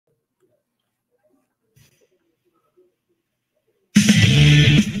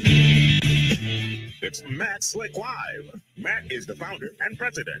It's Matt Slick Live. Matt is the founder and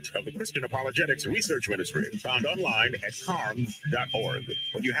president of the Christian Apologetics Research Ministry, found online at carm.org.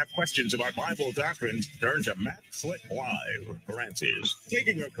 When you have questions about Bible doctrine, turn to Matt Slick Live for answers.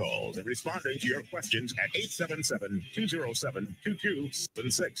 Taking your calls and responding to your questions at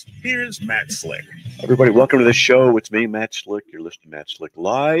 877-207-2276. Here's Matt Slick. Everybody, welcome to the show. It's me, Matt Slick. You're listening to Matt Slick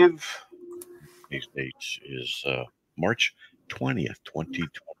Live. These dates is March 20th,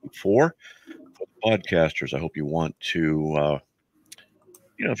 2024. For the podcasters, I hope you want to,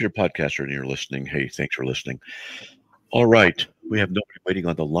 if you're a podcaster and you're listening, hey, thanks for listening. All right. We have nobody waiting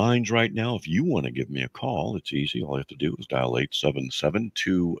on the lines right now. If you want to give me a call, it's easy. All you have to do is dial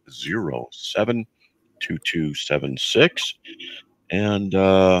 877-207-2276. And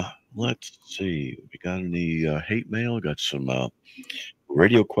let's see. We got any hate mail? Got some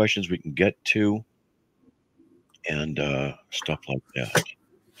radio questions we can get to and stuff like that.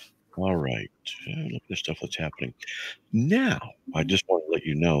 All right. Look at the stuff that's happening. Now, I just want to let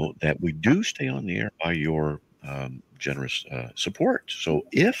you know that we do stay on the air by your generous support. So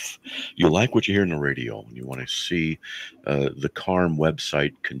if you like what you hear on the radio and you want to see the CARM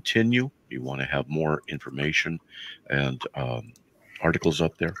website continue, you want to have more information and articles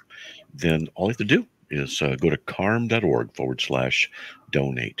up there, then all you have to do is go to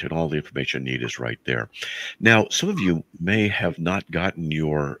carm.org/donate, and all the information you need is right there. Now, some of you may have not gotten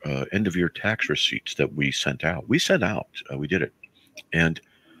your end-of-year tax receipts that we sent out. We did it, and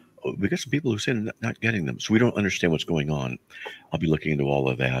we got some people who said not getting them, so we don't understand what's going on. I'll be looking into all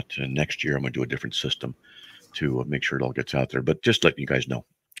of that, and next year I'm going to do a different system to make sure it all gets out there, but just letting you guys know.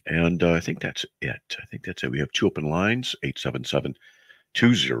 And I think that's it. We have two open lines,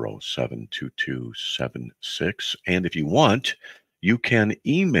 877-207-2276. And if you want, you can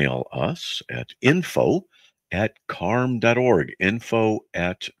email us at info@carm.org,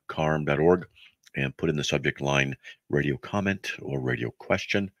 info@carm.org, and put in the subject line radio comment or radio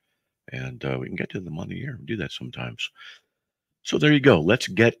question, and we can get to them on the air. We do that sometimes. So there you go. Let's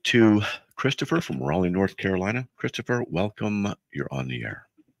get to Christopher from Raleigh, North Carolina. Christopher, welcome. You're on the air.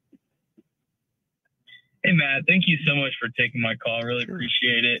 Hey, Matt, thank you so much for taking my call. I really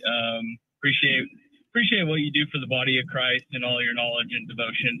appreciate it. Appreciate what you do for the body of Christ and all your knowledge and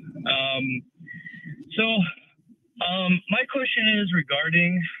devotion. My question is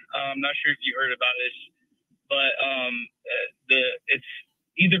regarding, I'm not sure if you heard about this, but it's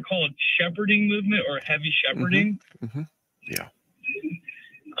either called shepherding movement or heavy shepherding. Mm-hmm. Yeah.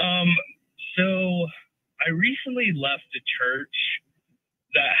 So I recently left a church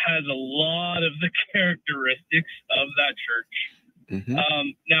that has a lot of the characteristics of that church. Mm-hmm.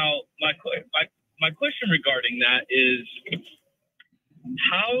 Now, my question regarding that is,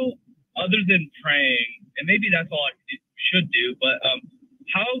 how, other than praying, and maybe that's all I should do, but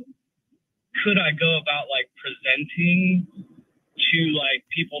how could I go about presenting to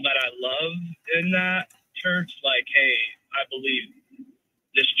people that I love in that church, hey, I believe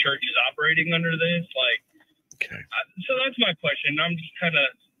this church is operating under this, Okay. So that's my question. I'm just kind of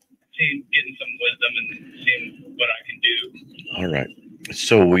getting some wisdom and seeing what I can do. All right.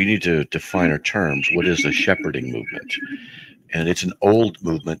 So we need to define our terms. What is the shepherding movement? And it's an old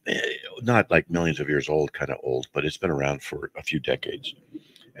movement, not like millions of years old, kind of old, but it's been around for a few decades.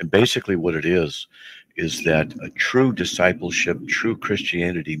 And basically what it is that a true discipleship, true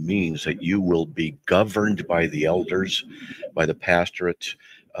Christianity means that you will be governed by the elders, by the pastorate,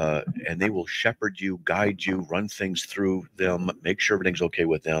 and they will shepherd you, guide you, run things through them, make sure everything's okay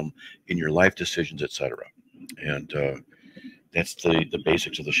with them in your life decisions, etc. And that's the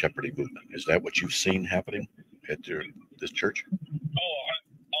basics of the shepherding movement. Is that what you've seen happening at this church? Oh,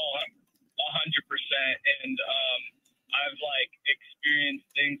 100%. And I've experienced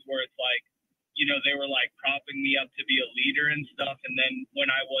things where it's they were propping me up to be a leader and stuff, and then when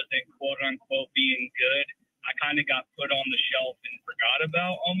I wasn't quote unquote being good, I kind of got put on the shelf and forgot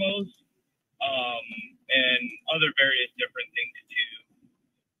about almost, and other various different things too.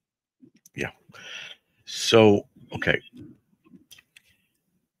 Yeah. So, okay.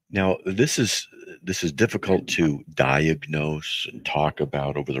 Now, this is difficult to diagnose and talk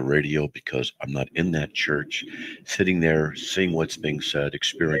about over the radio because I'm not in that church, sitting there, seeing what's being said,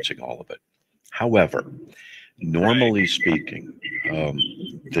 experiencing all of it. However, normally speaking,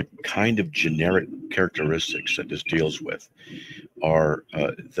 the kind of generic characteristics that this deals with are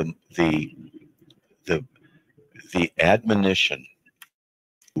the admonition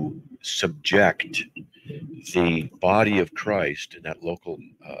to subject the body of Christ in that local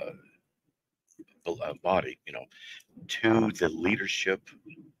body, to the leadership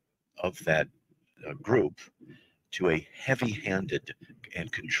of that group, to a heavy-handed and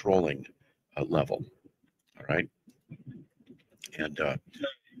controlling level. All right. And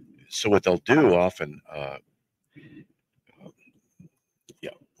so what they'll do often,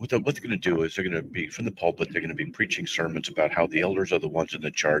 what they're going to do is they're going to be from the pulpit. They're going to be preaching sermons about how the elders are the ones in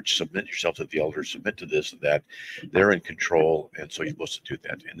the charge. Submit yourself to the elders. Submit to this and that. They're in control, and so you're supposed to do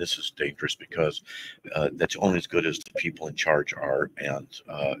that. And this is dangerous because that's only as good as the people in charge are, and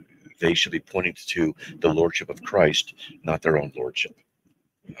they should be pointing to the lordship of Christ, not their own lordship.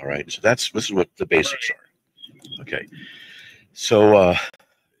 All right. So this is what the basics are. Okay. So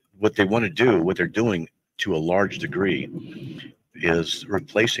what they want to do, what they're doing to a large degree, is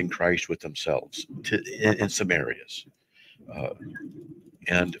replacing Christ with themselves in some areas.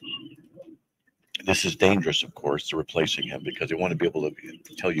 And this is dangerous, of course, to replacing him, because they want to be able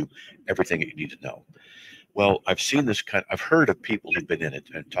to tell you everything that you need to know. Well, I've seen this I've heard of people who've been in it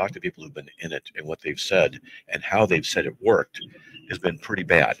and talked to people who've been in it, and what they've said and how they've said it worked has been pretty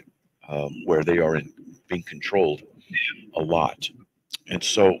bad, where they are being controlled a lot. And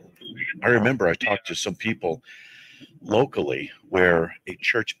so I remember I talked to some people locally where a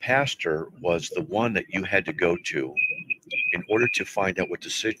church pastor was the one that you had to go to in order to find out what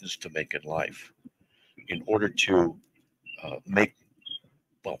decisions to make in life, in order to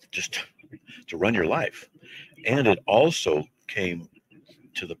just to run your life. And it also came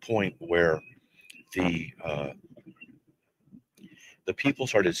to the point where the people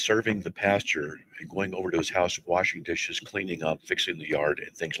started serving the pastor and going over to his house, washing dishes, cleaning up, fixing the yard,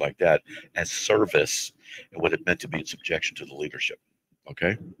 and things like that as service, and what it meant to be in subjection to the leadership.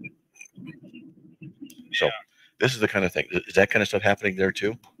 Okay? So this is the kind of thing. Is that kind of stuff happening there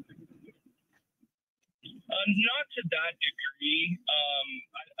too? Not to that degree.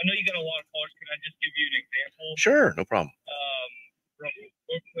 I know you got a lot of callers. Can I just give you an example? Sure, no problem.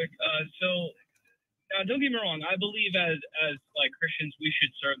 Real quick. So now, don't get me wrong. I believe as like Christians, we should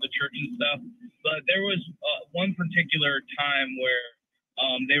serve the church and stuff. But there was one particular time where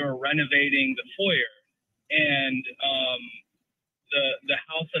they were renovating the foyer, and the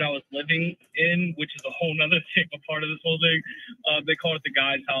house that I was living in, which is a whole nother thing, a part of this whole thing, they call it the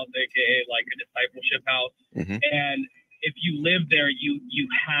guy's house, aka like a discipleship house. Mm-hmm. And if you lived there, you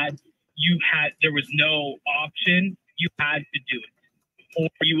had there was no option. You had to do it, or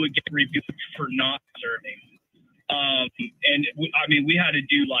you would get rebuked for not serving. And we had to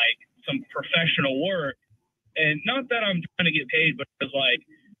do like some professional work, and not that I'm trying to get paid, but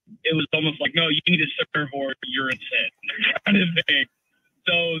it was almost like, no, you need to serve or you're in sin kind of thing.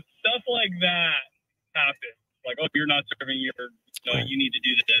 So stuff like that happens. Like, oh, you're not serving, you need to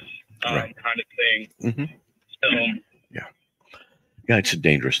do this kind of thing. Mm-hmm. So yeah, it's a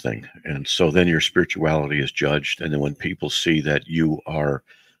dangerous thing. And so then your spirituality is judged. And then when people see that you are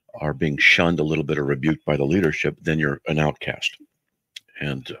being shunned a little bit or rebuked by the leadership, then you're an outcast.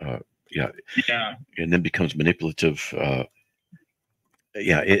 And and then becomes manipulative.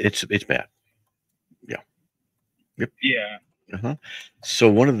 It's bad. Yeah. Yep. Yeah. Uh-huh. So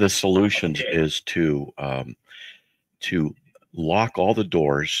one of the solutions is to lock all the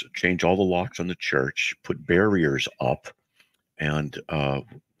doors, change all the locks on the church, put barriers up, and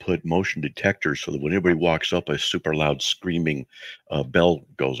put motion detectors so that when anybody walks up, a super loud screaming bell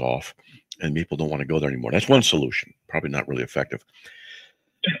goes off, and people don't want to go there anymore. That's one solution. Probably not really effective.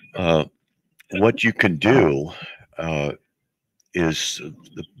 What you can do is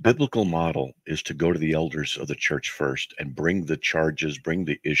the biblical model is to go to the elders of the church first and bring the charges, bring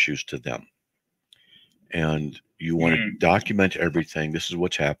the issues to them. And you want to document everything. This is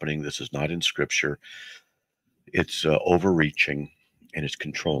what's happening. This is not in scripture. It's overreaching and it's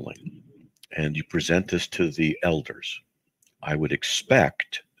controlling. And you present this to the elders. I would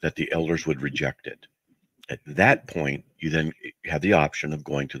expect that the elders would reject it. At that point, you then have the option of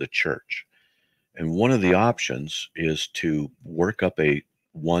going to the church. And one of the options is to work up a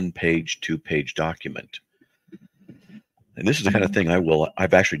 1-page, 2-page document. And this is the kind of thing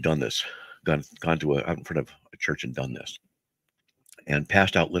I've actually done this, gone out in front of a church and done this, and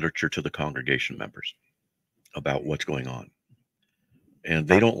passed out literature to the congregation members about what's going on. And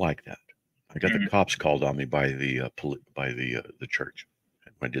they don't like that. I got the cops called on me by the church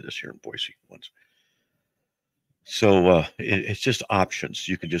when I did this here in Boise once. So it's just options.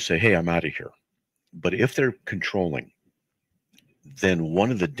 You can just say, hey, I'm out of here. But if they're controlling, then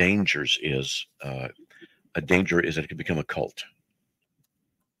one of the dangers is that it can become a cult.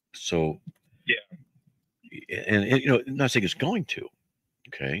 So, and I'm not saying it's going to.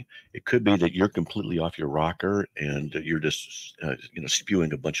 Okay, it could be that you're completely off your rocker and you're just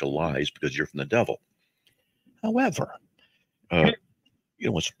spewing a bunch of lies because you're from the devil. However,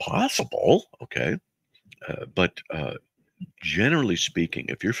 it's possible. Okay, but Generally speaking,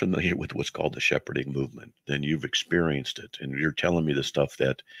 if you're familiar with what's called the shepherding movement, then you've experienced it, and you're telling me the stuff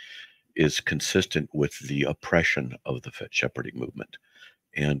that is consistent with the oppression of the shepherding movement,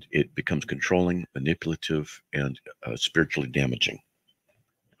 and it becomes controlling, manipulative, and spiritually damaging.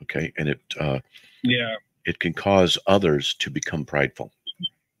 Okay, and Yeah. it can cause others to become prideful.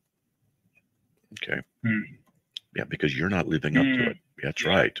 Okay, yeah, because you're not living up to it. That's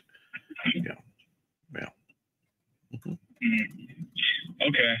right. Yeah, yeah.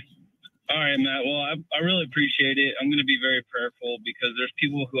 Okay. All right, Matt. Well, I really appreciate it. I'm going to be very prayerful because there's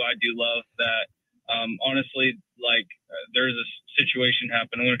people who I do love that, honestly, like there's a situation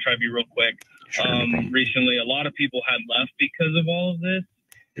happen. I'm going to try to be real quick. Sure, no problem. Recently, a lot of people had left because of all of this.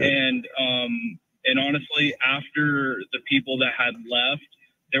 Good. And honestly, after the people that had left,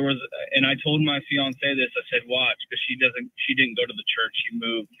 there was, and I told my fiance this, I said, watch, because she didn't go to the church. She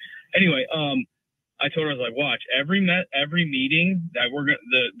moved. Anyway, I told her, I was like, watch, every meeting that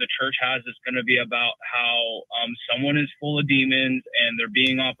the church has is going to be about how someone is full of demons and they're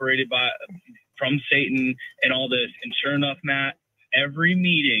being operated from Satan and all this. And sure enough, Matt, every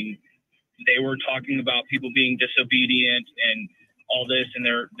meeting they were talking about people being disobedient and all this, and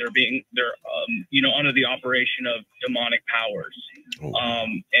they're under the operation of demonic powers.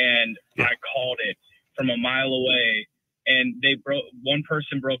 And yeah. I called it from a mile away, and one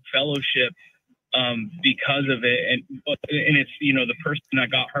person broke fellowship because of it, and it's the person that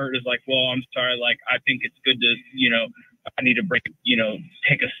got hurt is like, well, I'm sorry, like I think it's good to I need to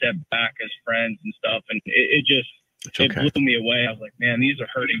take a step back as friends and stuff, and it blew me away. I was like, man, these are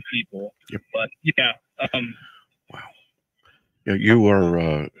hurting people. Yep. But yeah, wow, yeah,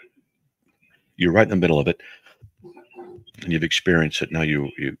 you're right in the middle of it, and you've experienced it. Now you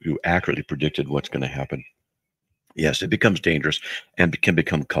accurately predicted what's going to happen. Yes, it becomes dangerous and can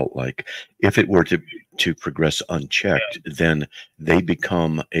become cult-like. If it were to progress unchecked, then they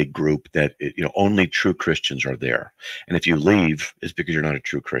become a group that only true Christians are there. And if you leave, it's because you're not a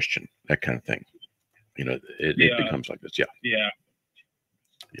true Christian. That kind of thing. It becomes like this. Yeah. Yeah.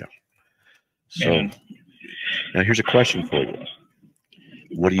 Yeah. So now here's a question for you.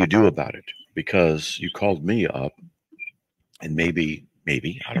 What do you do about it? Because you called me up, and maybe,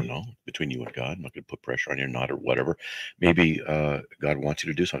 I don't know, between you and God, I'm not going to put pressure on you or not or whatever. Maybe God wants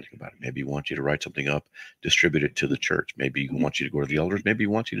you to do something about it. Maybe he wants you to write something up, distribute it to the church. Maybe he wants you to go to the elders. Maybe he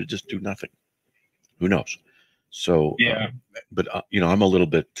wants you to just do nothing. Who knows? So, but I'm a little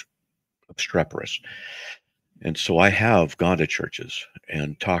bit obstreperous. And so I have gone to churches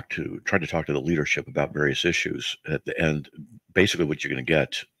and tried to talk to the leadership about various issues. And basically what you're going to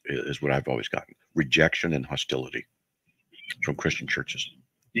get is what I've always gotten: rejection and hostility from Christian churches.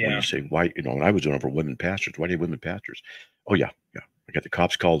 Yeah. When you say, why, when I was doing it for women pastors, why do you have women pastors? Oh yeah. I got the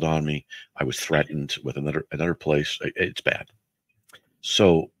cops called on me. I was threatened with another place. It's bad.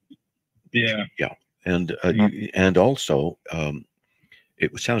 So yeah. And also,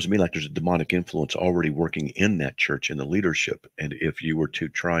 it sounds to me like there's a demonic influence already working in that church in the leadership. And if you were to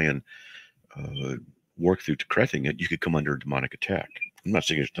try and work through correcting it, you could come under a demonic attack. I'm not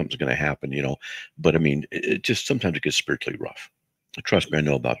saying something's going to happen, but I mean, it just sometimes it gets spiritually rough. Trust me, I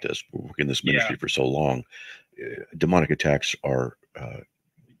know about this. We're working in this ministry for so long. Demonic attacks are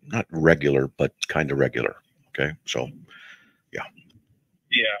not regular, but kind of regular. Okay, so yeah.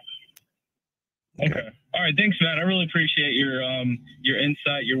 Okay. All right. Thanks, Matt. I really appreciate your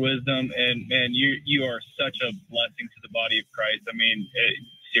insight, your wisdom, and man, you are such a blessing to the body of Christ. I mean,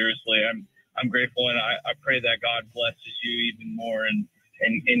 seriously, I'm grateful, and I pray that God blesses you even more and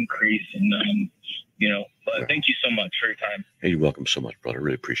increase. And but thank you so much for your time. Hey, you're welcome so much, brother.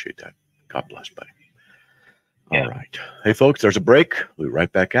 Really appreciate that. God bless, buddy. All right. Hey, folks, there's a break. We'll be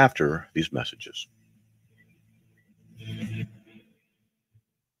right back after these messages.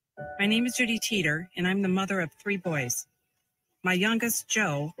 My name is Judy Teeter, and I'm the mother of 3 boys. My youngest,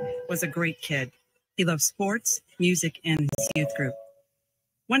 Joe, was a great kid. He loved sports, music, and his youth group.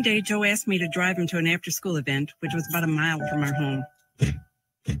 One day, Joe asked me to drive him to an after-school event, which was about a mile from our home.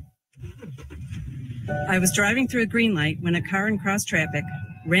 I was driving through a green light when a car in cross traffic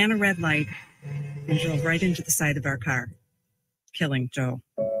ran a red light and drove right into the side of our car, killing Joe.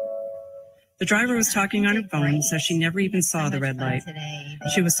 The driver was talking on her phone, so she never even saw the red light.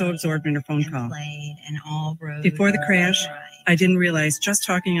 She was so absorbed in her phone call. Before the crash, I didn't realize just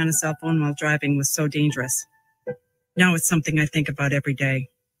talking on a cell phone while driving was so dangerous. Now it's something I think about every day.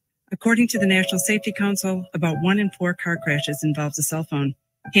 According to the National Safety Council, about 1 in 4 car crashes involves a cell phone.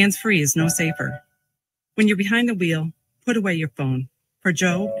 Hands-free is no safer. When you're behind the wheel, put away your phone. For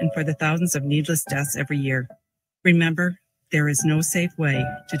Joe and for the thousands of needless deaths every year. Remember, there is no safe way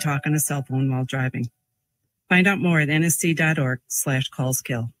to talk on a cell phone while driving. Find out more at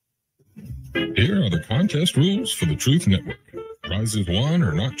nsc.org/callskill. Here are the contest rules for the Truth Network. Prizes won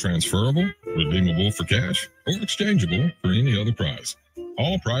are not transferable, redeemable for cash, or exchangeable for any other prize.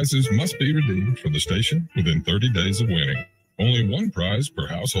 All prizes must be redeemed from the station within 30 days of winning. Only one prize per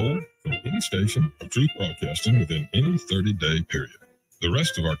household from any station of Truth Broadcasting within any 30-day period. The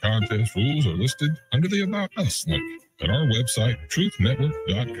rest of our contest rules are listed under the About Us link at our website,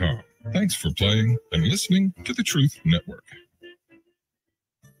 truthnetwork.com. Thanks for playing and listening to the Truth Network.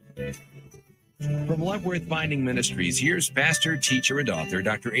 From Love Worth Finding Ministries, here's pastor, teacher, and author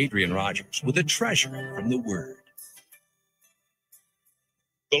Dr. Adrian Rogers with a treasure from the Word.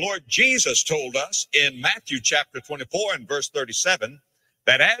 The Lord Jesus told us in Matthew chapter 24 and verse 37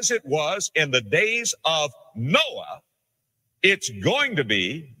 that as it was in the days of Noah, it's going to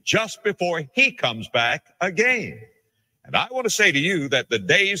be just before he comes back again. And I want to say to you that the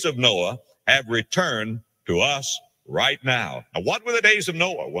days of Noah have returned to us right now. Now, what were the days of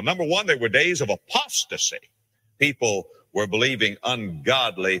Noah? Well, number one, they were days of apostasy. People were believing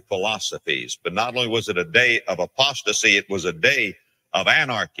ungodly philosophies. But not only was it a day of apostasy, it was a day of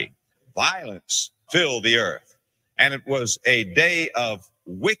anarchy. Violence filled the earth. And it was a day of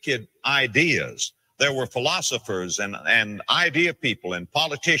wicked ideas. There were philosophers and idea people and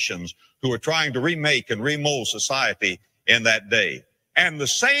politicians who were trying to remake and remold society in that day. And the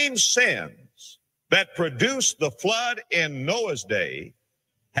same sins that produced the flood in Noah's day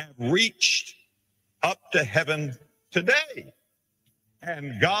have reached up to heaven today.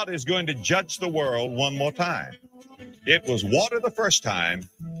 And God is going to judge the world one more time. It was water the first time.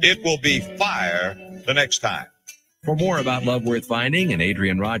 It will be fire the next time. For more about Love Worth Finding and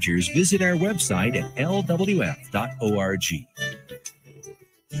Adrian Rogers, visit our website at lwf.org.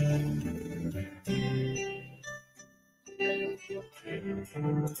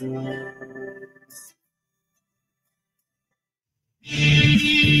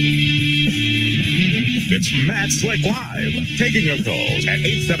 It's Matt Slick Live, taking your calls at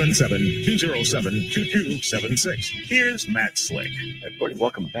 877-207-2276. Here's Matt Slick. Everybody,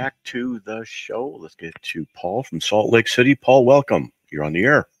 welcome back to the show. Let's get to Paul from Salt Lake City. Paul, welcome. You're on the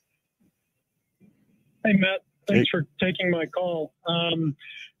air. Hey, Matt. Thanks for taking my call.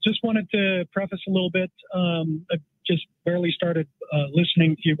 Just wanted to preface a little bit. I just barely started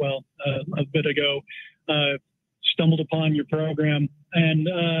listening to you, a bit ago. Stumbled upon your program, and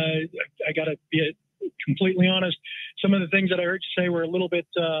I got to be completely honest. Some of the things that I heard you say were a little bit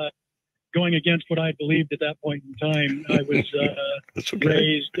going against what I believed at that point in time. I was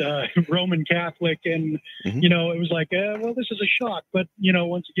raised Roman Catholic, and you know, it was like, well, this is a shock. But you know,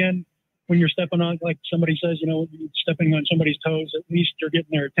 once again, when you're stepping on, like somebody says, you know, stepping on somebody's toes, at least you're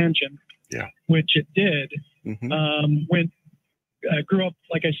getting their attention. Yeah, which it did. When I grew up,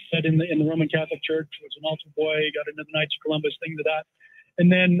 like I said, in the Roman Catholic Church, was an altar boy, got into the Knights of Columbus, things of that,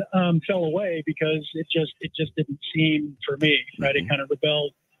 and then fell away because it just didn't seem for me, right? It kind of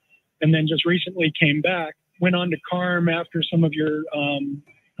rebelled, and then just recently came back, went on to CARM after some of your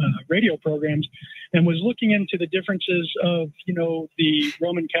radio programs, and was looking into the differences of, you know, the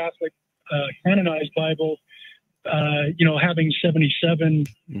Roman Catholic canonized Bible, you know, having 77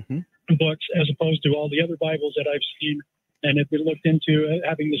 books as opposed to all the other Bibles that I've seen. And if we looked into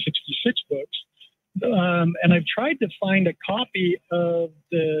having the 66 books, and I've tried to find a copy of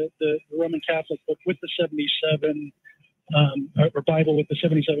the Roman Catholic book with the 77, or Bible with the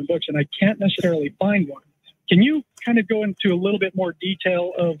 77 books, and I can't necessarily find one. Can you kind of go into a little bit more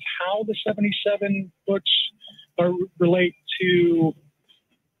detail of how the 77 books relate to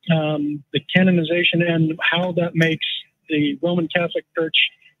the canonization and how that makes the Roman Catholic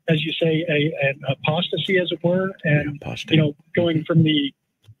Church, as you say, an apostasy, as it were, and you know, going from the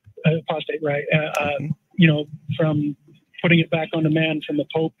apostate, right? You know, from putting it back on the man from the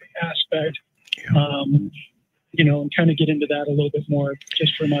Pope aspect. You know, and kind of get into that a little bit more,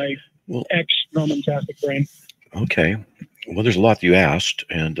 just for my ex-Roman Catholic brain. Okay. Well, there's a lot you asked,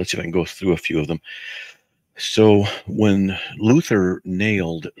 and let's see if I can go through a few of them. So when Luther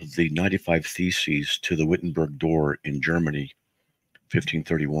nailed the 95 Theses to the Wittenberg door in Germany,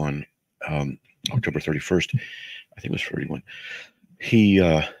 1531, October 31st, I think it was 31, he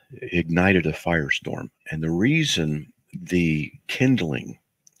ignited a firestorm. And the reason the kindling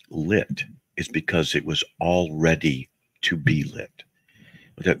lit is because it was all ready to be lit.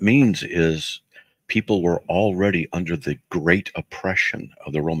 What that means is people were already under the great oppression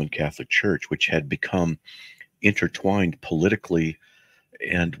of the Roman Catholic Church, which had become intertwined politically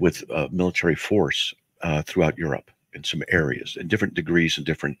and with military force throughout Europe in some areas, in different degrees in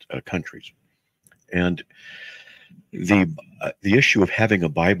different countries. And The issue of having a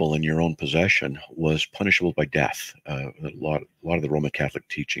Bible in your own possession was punishable by death. A lot of the Roman Catholic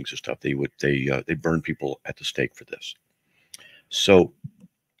teachings and stuff, they burn people at the stake for this. So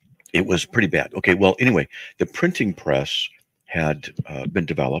it was pretty bad. Okay, well, anyway, the printing press had been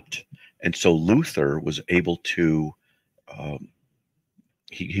developed, and so Luther was able to.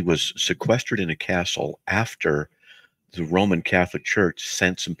 He was sequestered in a castle after the Roman Catholic Church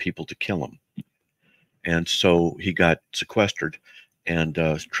sent some people to kill him. And so he got sequestered and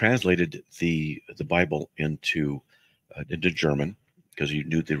translated the Bible into German, because he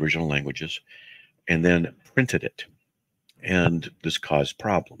knew the original languages, and then printed it. And this caused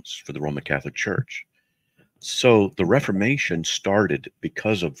problems for the Roman Catholic Church. So the Reformation started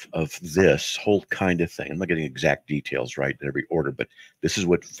because of this whole kind of thing. I'm not getting exact details right in every order, but this is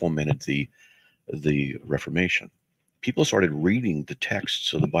what fomented the Reformation. People started reading the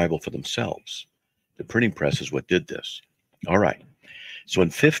texts of the Bible for themselves. The printing press is what did this. All right. So in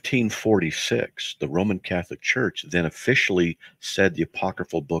 1546, the Roman Catholic Church then officially said the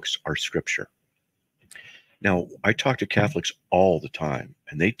apocryphal books are scripture. Now, I talk to Catholics all the time,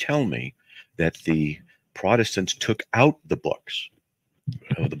 and they tell me that the Protestants took out the books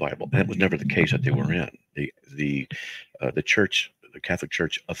of the Bible. That was never the case that they were in. The church, the Catholic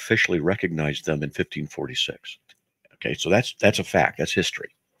Church, officially recognized them in 1546. Okay, so that's a fact. That's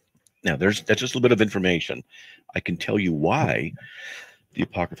history. Now, that's just a little bit of information. I can tell you why the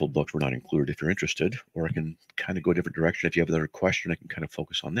apocryphal books were not included if you're interested, or I can kind of go a different direction. If you have another question, I can kind of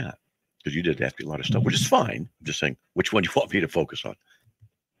focus on that, because you did ask me a lot of stuff, which is fine. I'm just saying which one you want me to focus on.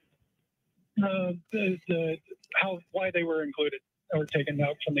 Why they were included or taken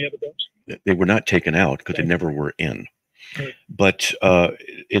out from the other books? They were not taken out because they never were in. Right. But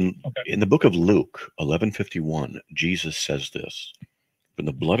in the book of Luke 11:51, Jesus says this: "From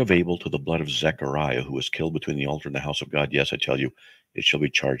the blood of Abel to the blood of Zechariah, who was killed between the altar and the house of God, yes, I tell you, it shall be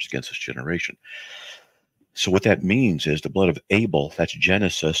charged against this generation." So what that means is the blood of Abel, that's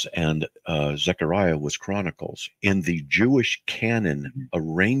Genesis, and Zechariah was Chronicles. In the Jewish canon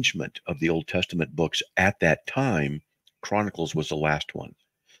arrangement of the Old Testament books at that time, Chronicles was the last one.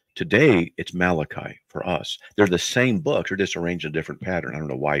 Today, it's Malachi for us. They're the same books, they're just arranged in a different pattern. I don't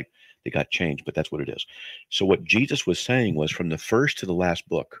know why they got changed, but that's what it is. So what Jesus was saying was from the first to the last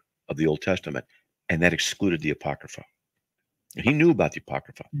book of the Old Testament, and that excluded the Apocrypha. He knew about the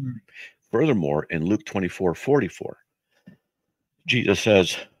Apocrypha. Furthermore, in Luke 24:44, Jesus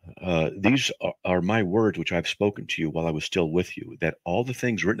says, "These are my words which I've spoken to you while I was still with you, that all the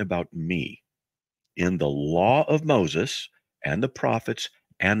things written about me in the law of Moses and the prophets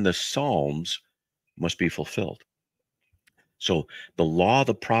and the Psalms must be fulfilled." So the law,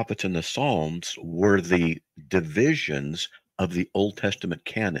 the prophets, and the Psalms were the divisions of the Old Testament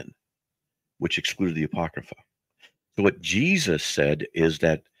canon, which excluded the Apocrypha. So what Jesus said is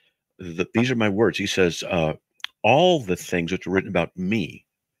that these are my words. He says, all the things which are written about me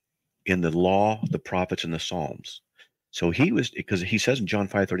in the law, the prophets, and the Psalms. So because he says in John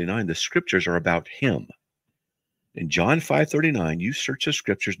 5:39, the scriptures are about him. In John 5:39, you search the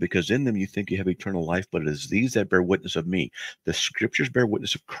scriptures because in them you think you have eternal life, but it is these that bear witness of me. The scriptures bear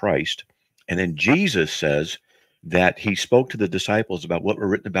witness of Christ. And then Jesus says that he spoke to the disciples about what were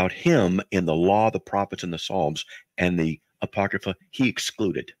written about him in the law, the prophets, and the Psalms, and the Apocrypha he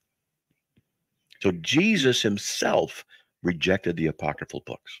excluded. So Jesus himself rejected the apocryphal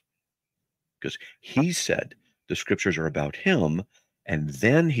books because he said the scriptures are about him, and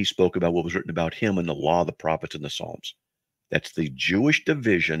then he spoke about what was written about him in the law, the prophets, and the Psalms. That's the Jewish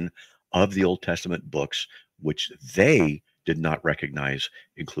division of the Old Testament books, which they did not recognize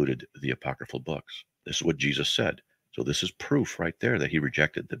included the apocryphal books. This is what Jesus said. So this is proof right there that he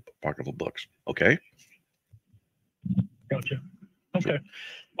rejected the apocryphal books. Okay? Gotcha. Okay.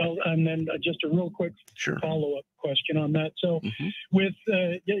 Well, and then just a real quick follow-up question on that. So with,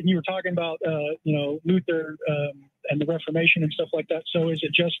 you were talking about, Luther and the Reformation and stuff like that. So is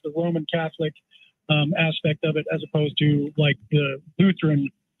it just the Roman Catholic aspect of it as opposed to like the Lutheran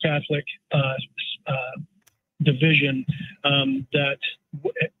Catholic division that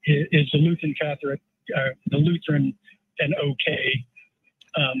is the Lutheran Catholic, the Lutheran and OK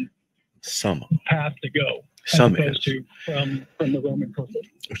some path to go? Some as opposed to from the Roman Catholic.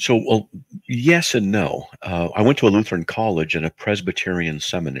 So, well, yes and no. I went to a Lutheran college and a Presbyterian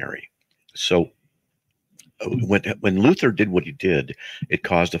seminary. So when Luther did what he did, it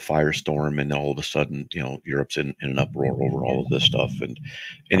caused a firestorm, and all of a sudden, Europe's in an uproar over all of this stuff. And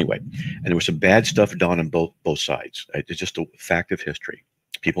anyway, and there was some bad stuff done on both sides. It's just a fact of history.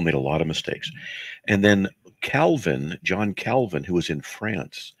 People made a lot of mistakes. And then Calvin, John Calvin, who was in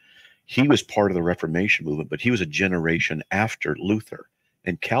France, he was part of the Reformation movement, but he was a generation after Luther.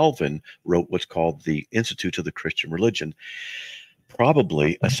 And Calvin wrote what's called the Institutes of the Christian Religion,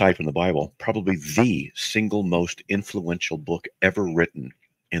 probably, aside from the Bible, probably the single most influential book ever written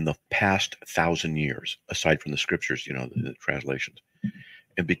in the past 1,000 years, aside from the scriptures, the translations.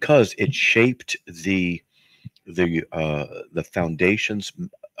 And because it shaped the foundations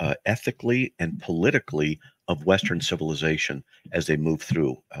ethically and politically of Western civilization as they move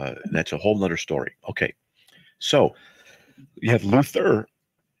through. And that's a whole nother story. Okay, so you have Luther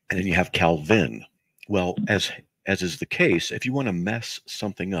and then you have Calvin. Well, as is the case, if you want to mess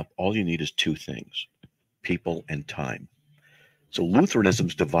something up, all you need is two things: people and time. So Lutheranism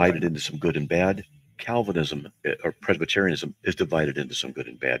is divided into some good and bad. Calvinism or Presbyterianism is divided into some good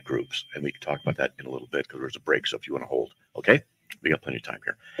and bad groups. And we can talk about that in a little bit because there's a break. So if you want to hold, okay? We got plenty of time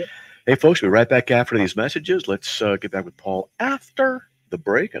here. Hey, folks, we'll be right back after these messages. Let's get back with Paul after the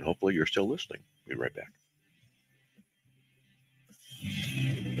break, and hopefully you're still listening. We'll be right back.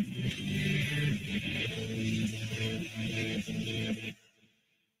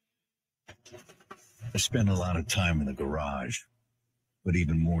 I spend a lot of time in the garage, but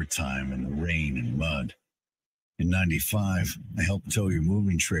even more time in the rain and mud. In 95, I helped tow your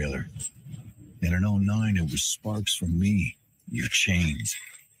moving trailer. And in 09, it was sparks from me, your chains,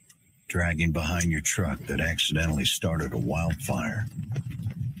 dragging behind your truck that accidentally started a wildfire.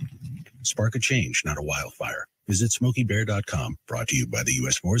 Spark a change, not a wildfire. Visit SmokeyBear.com, brought to you by the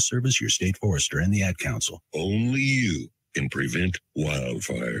U.S. Forest Service, your state forester, and the Ad Council. Only you can prevent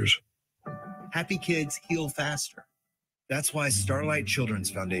wildfires. Happy kids heal faster. That's why Starlight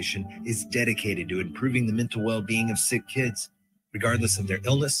Children's Foundation is dedicated to improving the mental well-being of sick kids, regardless of their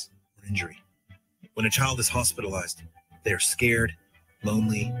illness or injury. When a child is hospitalized, they are scared,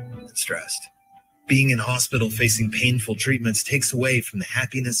 lonely, and stressed. Being in hospital facing painful treatments takes away from the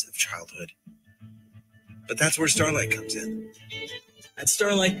happiness of childhood. But that's where Starlight comes in. At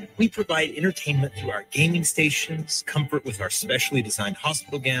Starlight, we provide entertainment through our gaming stations, comfort with our specially designed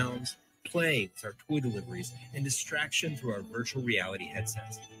hospital gowns, play with our toy deliveries, and distraction through our virtual reality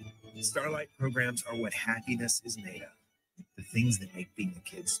headsets. Starlight programs are what happiness is made of. The things that make being a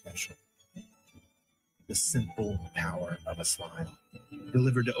kid special. The simple power of a smile.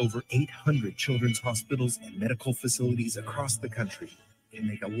 Delivered to over 800 children's hospitals and medical facilities across the country, can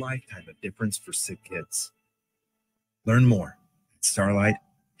make a lifetime of difference for sick kids. Learn more at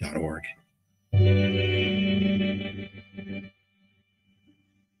starlight.org.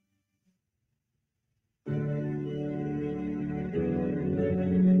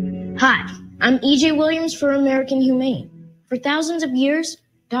 Hi, I'm EJ Williams for American Humane. For thousands of years,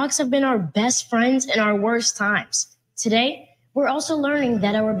 dogs have been our best friends in our worst times. Today, we're also learning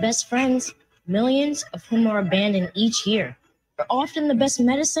that our best friends, millions of whom are abandoned each year, are often the best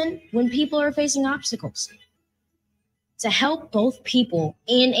medicine when people are facing obstacles. To help both people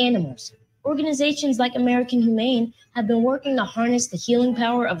and animals, organizations like American Humane have been working to harness the healing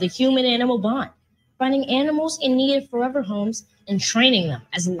power of the human-animal bond, finding animals in need of forever homes and training them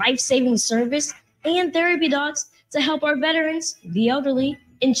as life-saving service and therapy dogs to help our veterans, the elderly,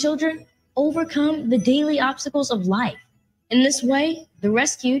 and children overcome the daily obstacles of life. In this way, the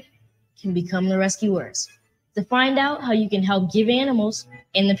rescued can become the rescuers. To find out how you can help give animals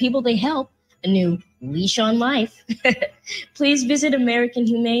and the people they help a new leash on life, please visit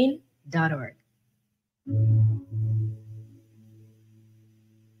AmericanHumane.org.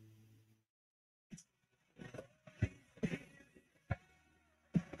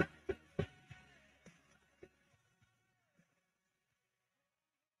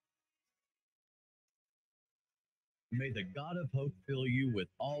 May the God of hope fill you with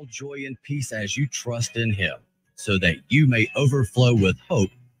all joy and peace as you trust in him, so that you may overflow with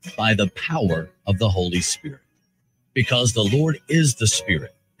hope by the power of the Holy Spirit. Because the Lord is the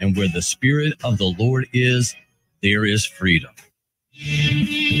Spirit, and where the Spirit of the Lord is, there is freedom.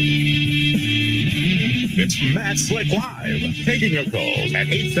 It's Matt Slick Live, taking your calls at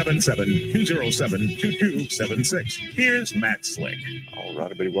 877-207-2276. Here's Matt Slick. All right,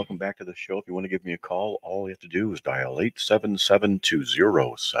 everybody, welcome back to the show. If you want to give me a call, all you have to do is dial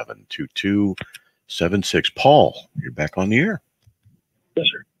 877-207-2276. Paul, you're back on the air. Yes,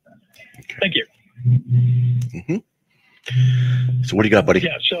 sir. Okay. Thank you. So what do you got, buddy?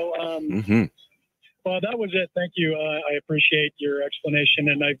 Yeah, so well, that was it. Thank you. I appreciate your explanation,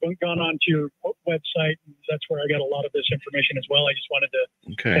 and I've gone on to your website. That's where I got a lot of this information as well. I just wanted to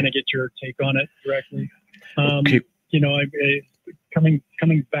kind of get your take on it directly. You know, coming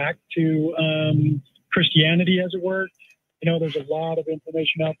back to Christianity, as it were. You know, there's a lot of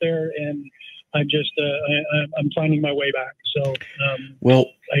information out there, and I'm just I'm finding my way back. So well,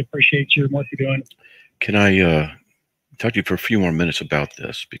 I appreciate you and what you're doing. Can I talk to you for a few more minutes about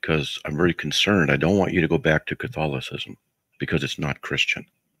this? Because I'm very concerned. I don't want you to go back to Catholicism because it's not Christian.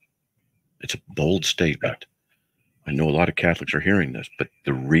 It's a bold statement. I know a lot of Catholics are hearing this, but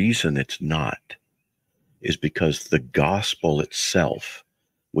the reason it's not is because the gospel itself,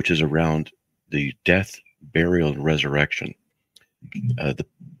 which is around the death, burial, and resurrection, the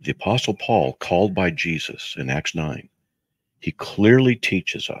Apostle Paul, called by Jesus in Acts 9, he clearly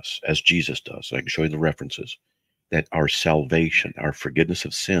teaches us, as Jesus does, I can show you the references, that our salvation, our forgiveness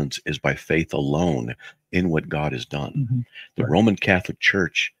of sins is by faith alone in what God has done. The Roman Catholic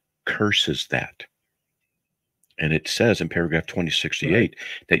Church curses that. And it says in paragraph 2068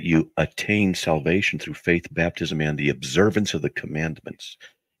 that you attain salvation through faith, baptism, and the observance of the commandments.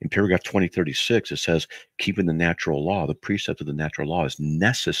 In paragraph 2036, it says keeping the natural law, the precept of the natural law is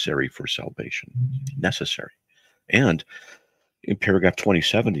necessary for salvation. Necessary. And in paragraph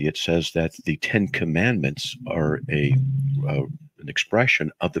 2070, it says that the 10 commandments are an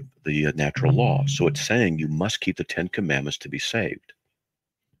expression of the natural law. So it's saying you must keep the 10 commandments to be saved.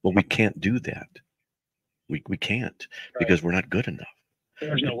 Well, we can't do that. We can't because we're not good enough.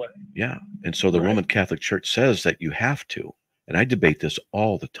 There's no way. Yeah. And so the Roman Catholic Church says that you have to. And I debate this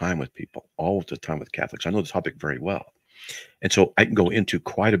all the time with people, all the time with Catholics. I know the topic very well. And so I can go into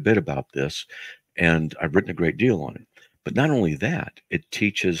quite a bit about this, and I've written a great deal on it. But not only that, it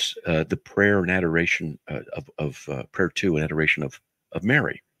teaches the prayer and adoration of prayer to and adoration of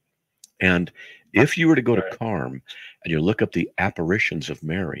Mary. And if you were to go to CARM and you look up the apparitions of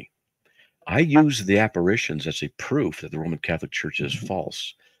Mary, I use the apparitions as a proof that the Roman Catholic Church is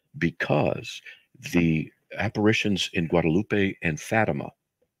false, because the apparitions in Guadalupe and Fatima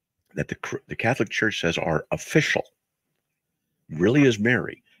that the Catholic Church says are official, really is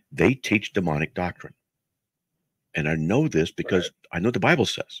Mary, they teach demonic doctrine. And I know this because I know the Bible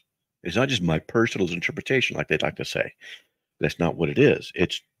says. It's not just my personal interpretation, like they'd like to say. That's not what it is.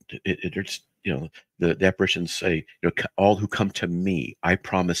 It's you know, the apparitions say, you know, all who come to me, I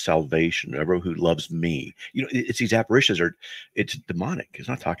promise salvation. Everyone who loves me, you know, it's these apparitions it's demonic. It's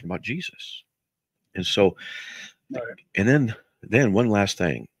not talking about Jesus. And so, and then one last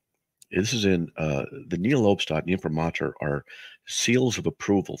thing. This is in the Nihil Obstat and the Imprimatur are seals of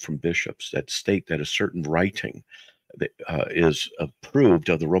approval from bishops that state that a certain writing that, is approved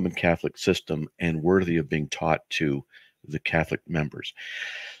of the Roman Catholic system and worthy of being taught to the Catholic members.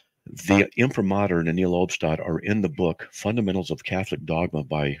 The Imprimatur and the Nihil Obstat are in the book Fundamentals of Catholic Dogma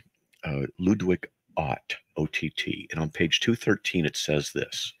by Ludwig Ott, O-T-T. And on page 213, it says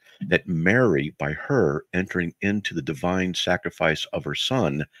this, that Mary, by her entering into the divine sacrifice of her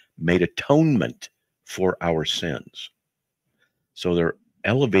son, made atonement for our sins. So they're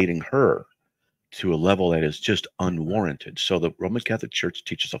elevating her to a level that is just unwarranted. So the Roman Catholic Church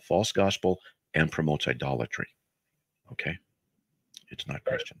teaches a false gospel and promotes idolatry. Okay? It's not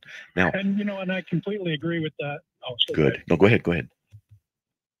Christian. Now, and you know, and I completely agree with that. Oh, so good. No, go ahead. Go ahead.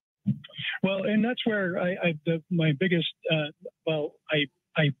 Well, and that's where my biggest.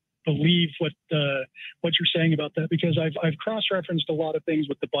 I believe what you're saying about that, because I've cross-referenced a lot of things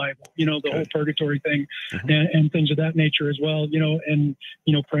with the Bible. You know, the whole purgatory thing, and things of that nature as well. You know, and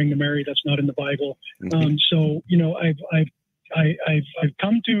you know, praying to Mary, that's not in the Bible. So you know, I've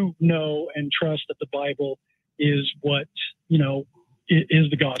come to know and trust that the Bible is what, you know, is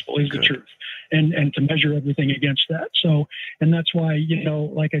the gospel, is the truth, and to measure everything against that. So, and that's why, you know,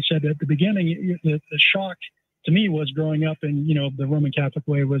 like I said at the beginning, the shock to me was growing up and, you know, the Roman Catholic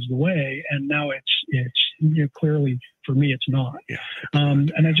way was the way, and now it's you know, clearly for me it's not.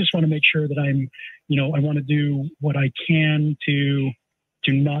 And I just want to make sure that I'm, you know, I want to do what I can to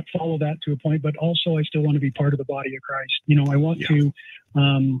not follow that to a point, but also I still want to be part of the body of Christ. You know, I want to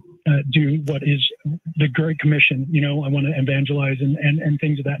do what is the Great Commission. You know, I want to evangelize and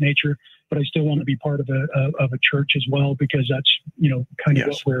things of that nature, but I still want to be part of a church as well, because that's, you know, kind of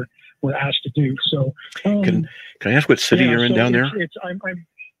what we're asked to do. So can I ask what city you're in down there?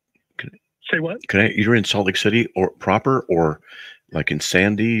 Say what? You're in Salt Lake City or proper, or like in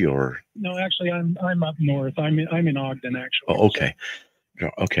Sandy, or? No, actually I'm up north. I'm in Ogden, actually. Oh, okay.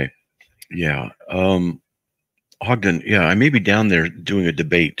 Okay. Yeah. Ogden. Yeah. I may be down there doing a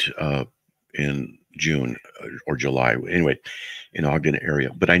debate in June or July. Anyway, in Ogden area.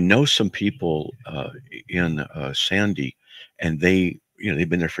 But I know some people in Sandy, and they, you know, they've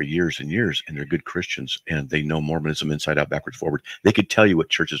been there for years and years, and they're good Christians, and they know Mormonism inside out, backwards, forward. They could tell you what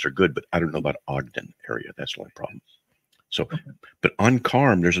churches are good, but I don't know about Ogden area. That's the only problem. So, but on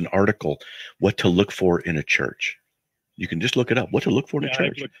CARM, there's an article, what to look for in a church. You can just look it up, what to look for in a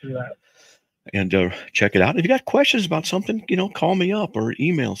church. I've looked through that. and check it out. If you got questions about something, call me up or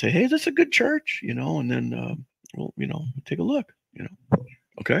email. Say, hey, is this a good church? And then we'll, take a look.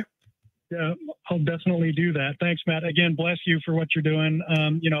 Okay. Yeah, I'll definitely do that. Thanks, Matt. Again, bless you for what you're doing.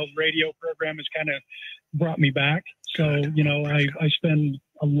 Radio program has kind of brought me back. So, I spend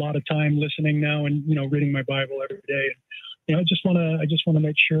a lot of time listening now and, reading my Bible every day. I just want to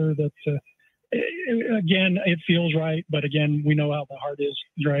make sure that, again, it feels right. But again, we know how the heart is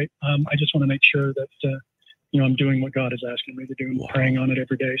right. I just want to make sure that, I'm doing what God is asking me to do and praying on it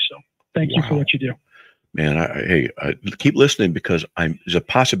every day. So thank you for what you do. Man, I keep listening, because there's a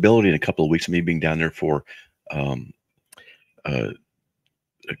possibility in a couple of weeks of me being down there for a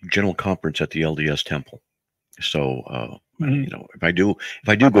general conference at the LDS Temple. So, if I do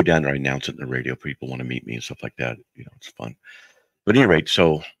go down there, I announce it in the radio. People want to meet me and stuff like that. It's fun. But at any rate,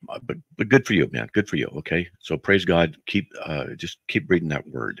 so, but good for you, man. Good for you. Okay. So praise God. Just keep reading that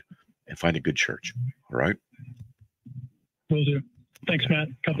word and find a good church. All right. Will do. Thanks, Matt.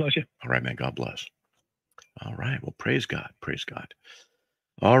 God bless you. All right, man. God bless. All right. Well, praise God. Praise God.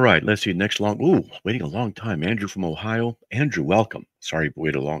 All right. Let's see. Waiting a long time. Andrew from Ohio. Andrew, welcome. Sorry, we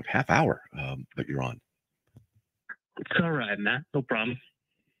waited a long half hour, but you're on. It's all right, Matt. No problem.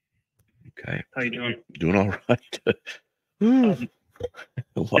 Okay. How you doing? Doing all right. A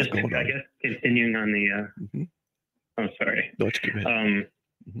lot going on. I guess continuing on the. Oh, sorry. No, it's good.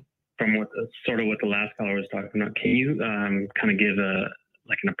 From what the last caller was talking about, can you kind of give an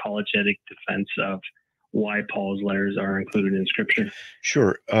apologetic defense of why Paul's letters are included in Scripture?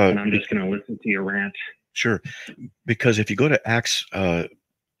 Sure. And I'm just going to listen to your rant. Sure. Because if you go to Acts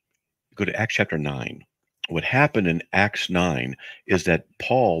chapter 9, what happened in Acts 9 is that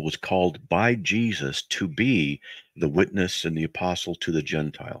Paul was called by Jesus to be the witness and the apostle to the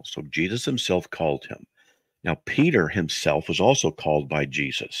Gentiles. So Jesus himself called him. Now, Peter himself was also called by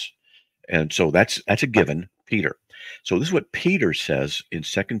Jesus. And so that's a given, Peter. So this is what Peter says in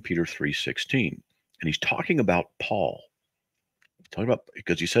 2 Peter 3:16. And he's talking about Paul.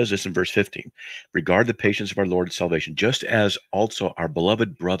 Because he says this in verse 15, regard the patience of our Lord and salvation, just as also our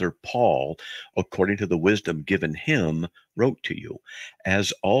beloved brother Paul, according to the wisdom given him, wrote to you,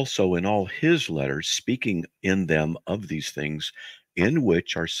 as also in all his letters, speaking in them of these things, in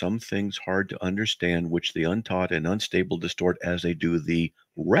which are some things hard to understand, which the untaught and unstable distort as they do the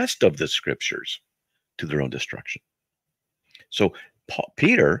rest of the scriptures to their own destruction. So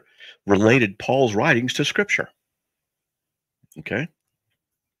Peter related Paul's writings to scripture. Okay.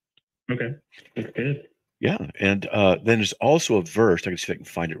 Okay. That's good. Yeah. And then there's also a verse. I can see if I can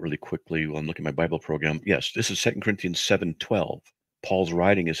find it really quickly while I'm looking at my Bible program. Yes, this is 2 Corinthians 7:12. Paul's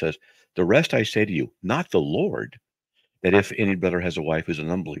writing, it says, the rest I say to you, not the Lord, that if any brother has a wife who's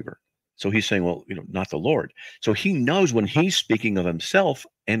an unbeliever. So he's saying, well, not the Lord. So he knows when he's speaking of himself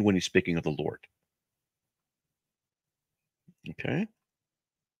and when he's speaking of the Lord. Okay.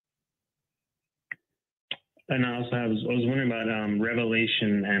 And I also I was wondering about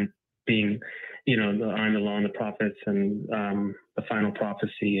Revelation and being, I'm the law and the prophets and the final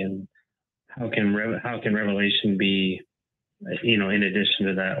prophecy, and how can Revelation be, in addition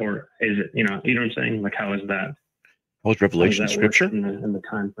to that, or is it, you know what I'm saying? Like, how is that? How is Revelation scripture in the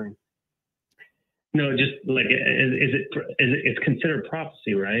time frame? No, just like it's considered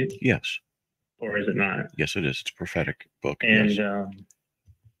prophecy, right? Yes. Or is it not? Yes, it is. It's a prophetic book. And yes.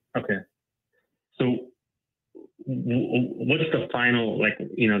 Okay, so what's the final,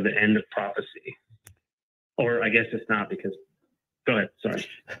 the end of prophecy? Or I guess it's not, because go ahead. Sorry.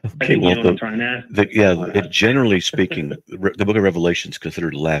 Okay. Well, what I'm trying to ask. Generally speaking, the book of Revelation is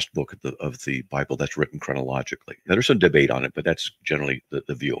considered the last book of the Bible that's written chronologically. Now, there's some debate on it, but that's generally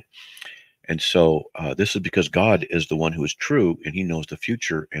the view. And so this is because God is the one who is true, and he knows the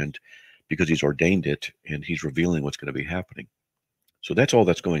future, and because he's ordained it, and he's revealing what's going to be happening. So that's all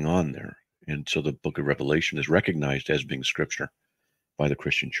that's going on there. And so the book of Revelation is recognized as being scripture by the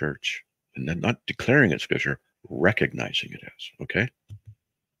Christian church, and then not declaring it scripture, recognizing it as. Okay.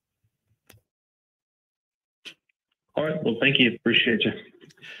 All right. Well, thank you. Appreciate you.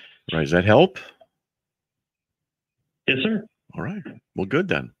 All right. Does that help? Yes, sir. All right. Well, good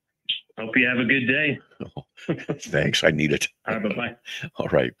then. Hope you have a good day. Thanks. I need it. All right. Bye-bye. All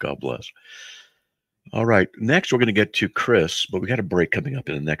right. God bless. All right. Next, we're going to get to Chris, but we got a break coming up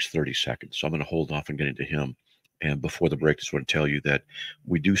in the next 30 seconds. So I'm going to hold off and get into him. And before the break, I just want to tell you that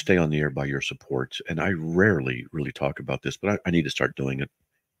we do stay on the air by your support. And I rarely really talk about this, but I need to start doing it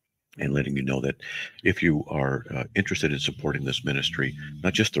and letting you know that if you are interested in supporting this ministry,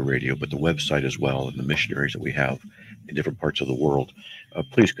 not just the radio, but the website as well, and the missionaries that we have in different parts of the world,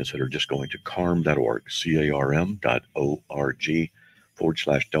 please consider just going to carm.org, carm.org,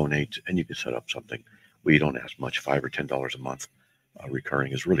 /donate, and you can set up something. We don't ask much, $5 or $10 a month.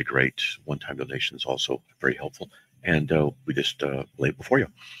 Recurring is really great. One-time donation is also very helpful. And we just lay it before you.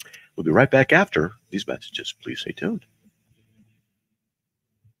 We'll be right back after these messages. Please stay tuned.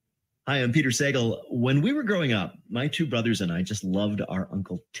 Hi, I'm Peter Sagal. When we were growing up, my two brothers and I just loved our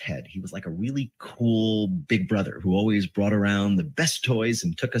Uncle Ted. He was like a really cool big brother who always brought around the best toys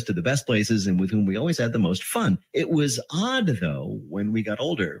and took us to the best places and with whom we always had the most fun. It was odd, though, when we got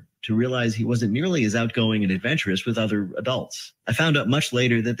older to realize he wasn't nearly as outgoing and adventurous with other adults. I found out much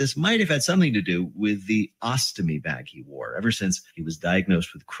later that this might have had something to do with the ostomy bag he wore ever since he was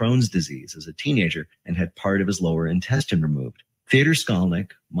diagnosed with Crohn's disease as a teenager and had part of his lower intestine removed. Theodore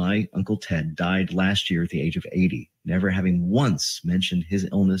Skolnick, my Uncle Ted, died last year at the age of 80, never having once mentioned his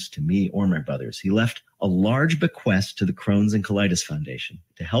illness to me or my brothers. He left a large bequest to the Crohn's and Colitis Foundation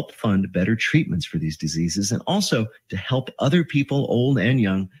to help fund better treatments for these diseases and also to help other people, old and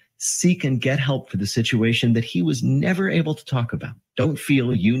young, seek and get help for the situation that he was never able to talk about. Don't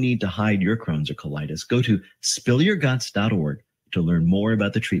feel you need to hide your Crohn's or colitis. Go to spillyourguts.org to learn more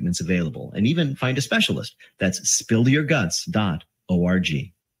about the treatments available and even find a specialist. That's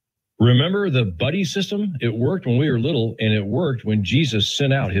spillyourguts.org. Remember the buddy system? It worked when we were little, and it worked when Jesus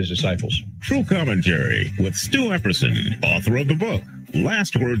sent out his disciples. True Commentary with Stu Epperson, author of the book,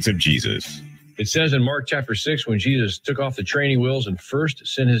 Last Words of Jesus. It says in Mark chapter 6, when Jesus took off the training wheels and first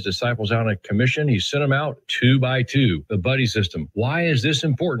sent his disciples out on a commission, he sent them out 2 by 2, the buddy system. Why is this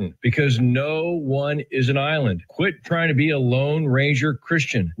important? Because no one is an island. Quit trying to be a Lone Ranger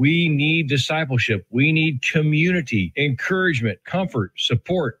Christian. We need discipleship. We need community, encouragement, comfort,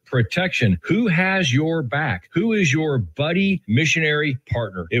 support, protection. Who has your back? Who is your buddy missionary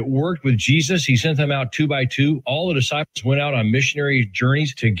partner? It worked with Jesus. He sent them out 2 by 2. All the disciples went out on missionary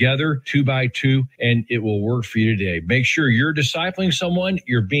journeys together, 2 by 2. And it will work for you today. Make sure you're discipling someone,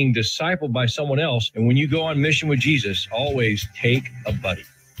 you're being discipled by someone else. And when you go on mission with Jesus, always take a buddy.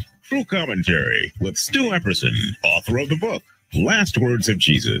 True Commentary with Stu Epperson, author of the book, Last Words of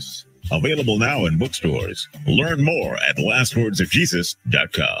Jesus. Available now in bookstores. Learn more at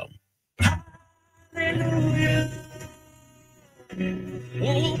lastwordsofjesus.com.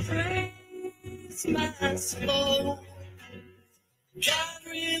 Oh, praise my soul. God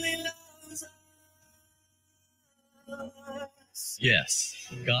really loves us. Yes,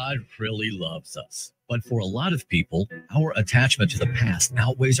 God really loves us. But for a lot of people, our attachment to the past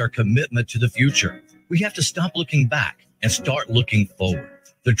outweighs our commitment to the future. We have to stop looking back and start looking forward.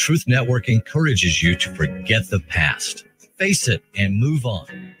 The Truth Network encourages you to forget the past, face it, and move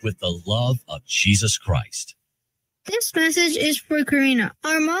on with the love of Jesus Christ. This message is for Karina,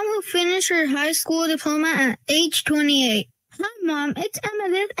 our mom who finished her high school diploma at age 28. Hi, Mom. It's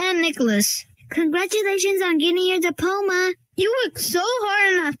Emmeline and Nicholas. Congratulations on getting your diploma. You worked so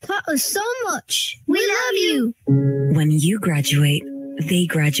hard and have taught us so much. We love you. When you graduate, they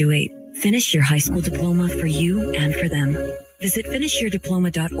graduate. Finish your high school diploma for you and for them. Visit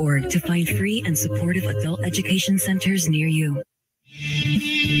finishyourdiploma.org to find free and supportive adult education centers near you.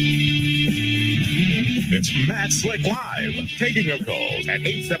 It's Matt Slick Live, taking your calls at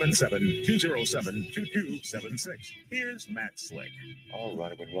 877-207-2276. Here's Matt Slick. All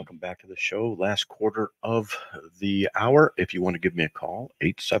right, everyone, welcome back to the show. Last quarter of the hour. If you want to give me a call,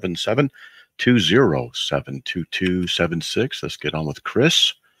 877-207-2276. Let's get on with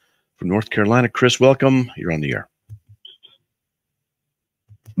Chris from North Carolina. Chris, welcome. You're on the air.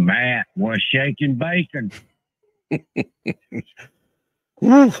 Matt was shaking bacon.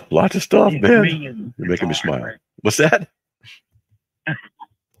 Woo, lots of stuff, man. You're making me smile. What's that?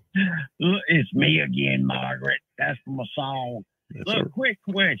 It's me again, Margaret. That's from a song. Look, quick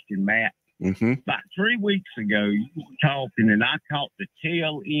question, Matt. About 3 weeks ago, you were talking, and I caught the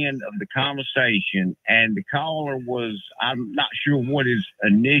tail end of the conversation, and the caller was, I'm not sure what his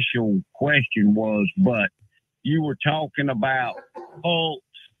initial question was, but you were talking about cults,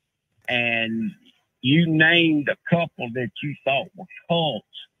 and you named a couple that you thought were cults.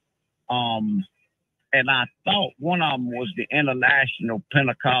 And I thought one of them was the International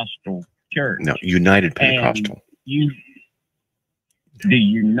Pentecostal Church. No, United Pentecostal. The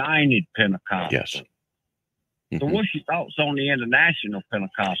United Pentecostal. Yes. So what's your thoughts on the International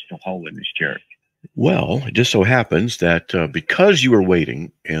Pentecostal Holiness Church? Well, it just so happens that because you were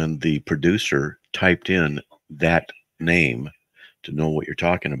waiting and the producer typed in that name to know what you're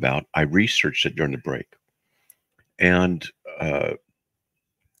talking about, I researched it during the break. And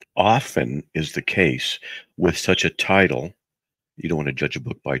often is the case with such a title, you don't want to judge a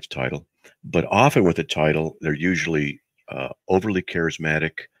book by its title, but often with a title, they're usually overly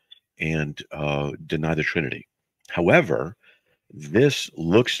charismatic and deny the Trinity. However, This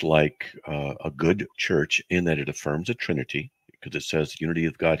looks like a good church in that it affirms a Trinity, because it says unity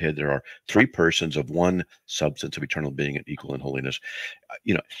of Godhead. There are three persons of one substance of eternal being and equal in holiness.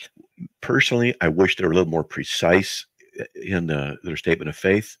 You know, personally, I wish they were a little more precise in their statement of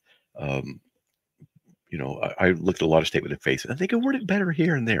faith. You know, I looked at a lot of statement of faith, and I think I worded better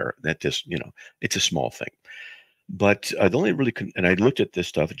here and there. That just, you know, it's a small thing. But the only really, and I looked at this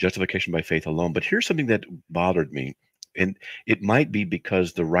stuff, justification by faith alone. But here's something that bothered me, and it might be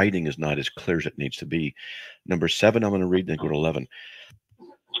because the writing is not as clear as it needs to be. Number 7, I'm going to read, then go to 11.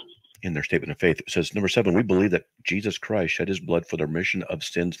 In their statement of faith, it says, number 7, we believe that Jesus Christ shed his blood for the remission of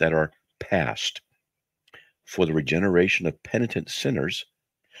sins that are past, for the regeneration of penitent sinners,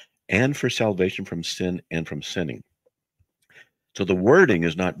 and for salvation from sin and from sinning. So the wording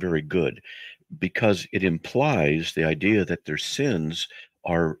is not very good, because it implies the idea that their sins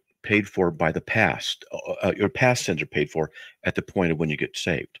are paid for by the past. Your past sins are paid for at the point of when you get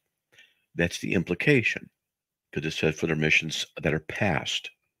saved. That's the implication, because it says for the remissions that are past.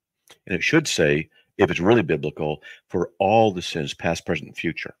 And it should say, if it's really biblical, for all the sins, past, present, and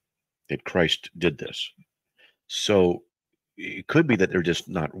future, that Christ did this. So it could be that they're just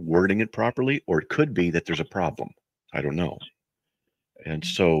not wording it properly, or it could be that there's a problem. I don't know. And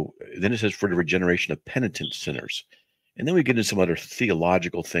so then it says for the regeneration of penitent sinners. And then we get into some other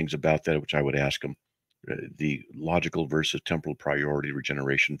theological things about that, which I would ask them, the logical versus temporal priority,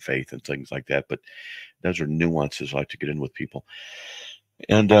 regeneration, faith, and things like that. But those are nuances I like to get in with people.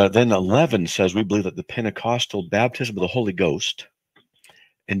 And then 11 says, we believe that the Pentecostal baptism of the Holy Ghost,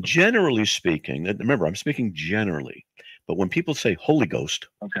 and generally speaking, and remember, I'm speaking generally, but when people say Holy Ghost,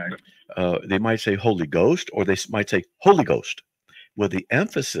 okay, they might say Holy Ghost, or they might say Holy Ghost. Well, the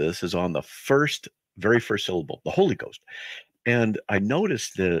emphasis is on the very first syllable, the Holy Ghost. And I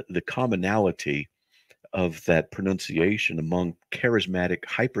noticed the commonality of that pronunciation among charismatic,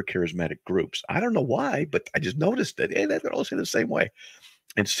 hyper-charismatic groups. I don't know why, but I just noticed that, hey, they're all saying the same way.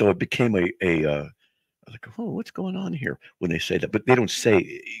 And so it became like, oh, what's going on here when they say that? But they don't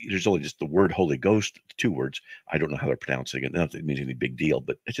say, there's only just the word Holy Ghost, 2 words. I don't know how they're pronouncing it. Not that it means any big deal,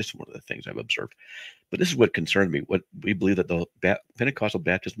 but it's just one of the things I've observed. But this is what concerned me. What we believe that the Pentecostal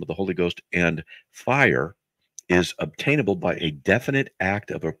baptism of the Holy Ghost and fire is obtainable by a definite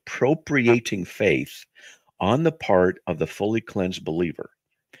act of appropriating faith on the part of the fully cleansed believer.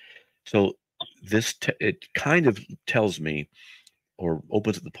 So this, it kind of tells me, or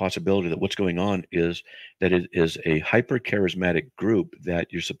opens up the possibility that what's going on is that it is a hyper-charismatic group that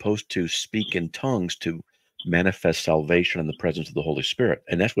you're supposed to speak in tongues to manifest salvation in the presence of the Holy Spirit.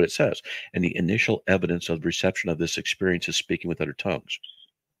 And that's what it says. And the initial evidence of reception of this experience is speaking with other tongues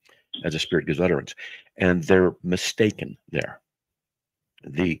as the Spirit gives utterance. And they're mistaken there.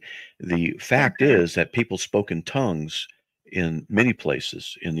 The fact is that people spoke in tongues in many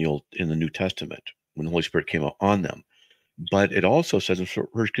places in the New Testament when the Holy Spirit came on them. But it also says in 1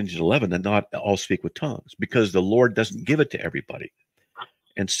 Corinthians 11 that not all speak with tongues, because the Lord doesn't give it to everybody.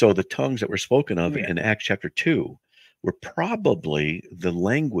 And so the tongues that were spoken of in Acts chapter 2 were probably the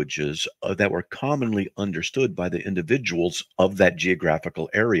languages that were commonly understood by the individuals of that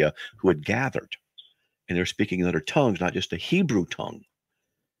geographical area who had gathered. And they're speaking in other tongues, not just a Hebrew tongue.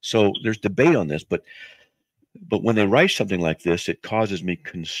 So there's debate on this, but when they write something like this, it causes me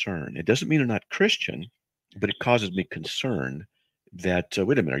concern. It doesn't mean they're not Christian, but it causes me concern that,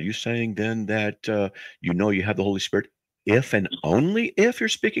 wait a minute, are you saying then that you have the Holy Spirit if and only if you're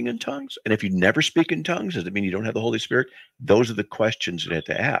speaking in tongues? And if you never speak in tongues, does it mean you don't have the Holy Spirit? Those are the questions you have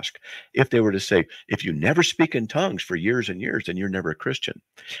to ask. If they were to say, if you never speak in tongues for years and years, then you're never a Christian,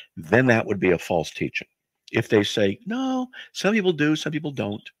 then that would be a false teaching. If they say, no, some people do, some people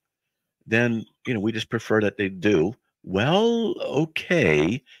don't, then, we just prefer that they do. Well,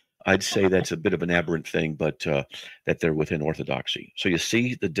 okay. I'd say that's a bit of an aberrant thing, but that they're within orthodoxy. So you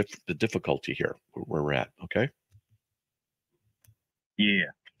see the difficulty here where we're at, okay? Yeah.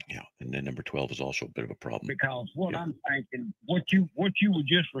 Yeah, and then number 12 is also a bit of a problem. Because what I'm thinking, what you were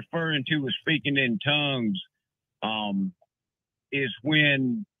just referring to as speaking in tongues, is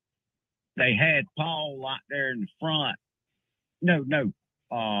when they had Paul out there in the front.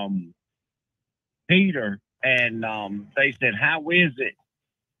 Peter, and they said, how is it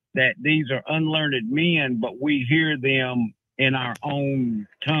that these are unlearned men, but we hear them in our own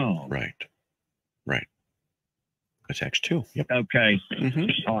tongue? Right. That's Acts 2. Yep. Okay. Mm-hmm.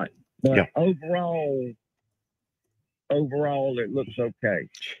 All right. But overall, it looks okay.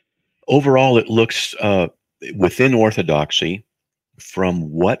 Overall, it looks within orthodoxy. From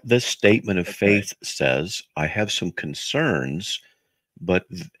what the statement of faith says, I have some concerns but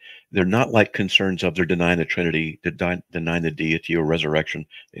they're not like concerns of they're denying the Trinity, denying the deity or resurrection.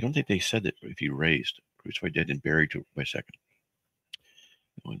 They don't think they said that if he raised, crucified, dead, and buried. Wait a second.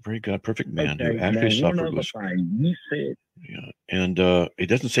 Very God, perfect man who actually suffered. Was, you said. Yeah, and it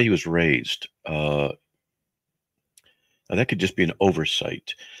doesn't say he was raised. Now that could just be an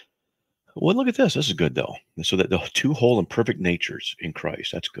oversight. Well, look at this. This is good, though. So that the two whole and perfect natures in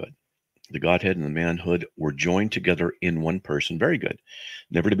Christ, that's good. The Godhead and the manhood were joined together in one person. Very good.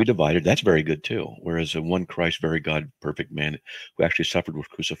 Never to be divided. That's very good, too. Whereas the one Christ, very God, perfect man, who actually suffered, was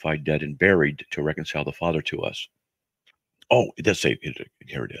crucified, dead, and buried to reconcile the Father to us. Oh, it does say,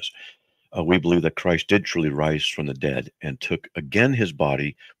 here it is. We believe that Christ did truly rise from the dead and took again his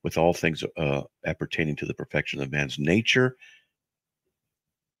body with all things appertaining to the perfection of man's nature.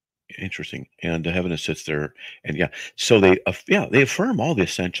 Interesting. And heaven sits there. And yeah, so they affirm all the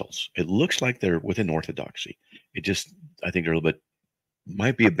essentials. It looks like they're within orthodoxy. It just, I think they're a little bit,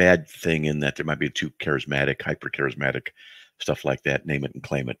 might be a bad thing in that there might be too charismatic, hyper charismatic stuff like that, name it and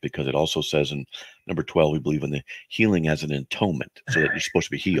claim it, because it also says in number 12, we believe in the healing as an atonement, so that you're supposed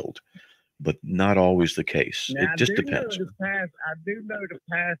to be healed, but not always the case. Now, it just depends. I do know the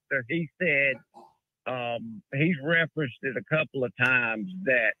pastor, he said, he's referenced it a couple of times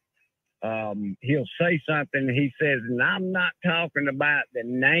that he'll say something, he says, and I'm not talking about the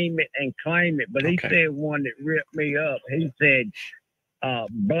name it and claim it, but he said one that ripped me up. He said,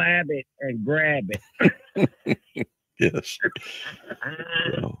 blab it and grab it. Yes.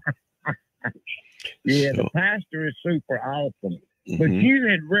 Yeah, the pastor is super awesome. But you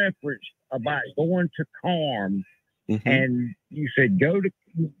had referenced about going to Carm, and you said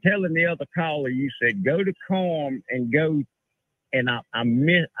telling the other caller, you said go to Carm and go, and I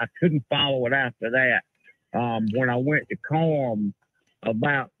couldn't follow it after that. When I went to Carm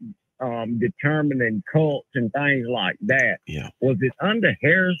about determining cults and things like that. Yeah. Was it under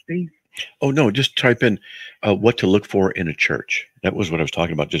heresy? Oh, no, just type in what to look for in a church. That was what I was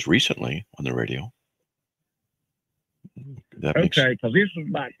talking about just recently on the radio. Okay, because this was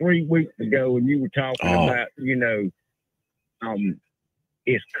about 3 weeks ago, and you were talking about,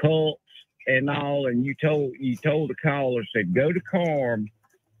 it's cults and all, and you told the caller, said go to Carm,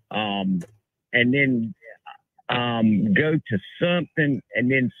 and then go to something and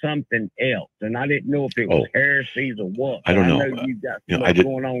then something else. And I didn't know if it was heresies or what. I don't know. You got something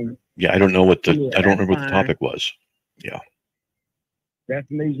going on. Yeah, I don't know what I don't remember what the topic was. Yeah. That's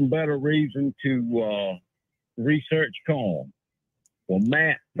an even better reason to research Carm. Well,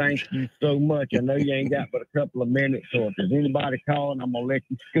 Matt, thank you so much. I know you ain't got but a couple of minutes, so if there's anybody calling, I'm going to let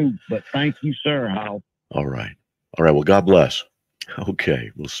you scoop. But thank you, sir, Hal. All right. Well, God bless. Okay,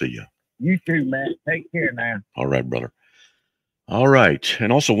 we'll see you. You too, Matt. Take care now. All right, brother. All right.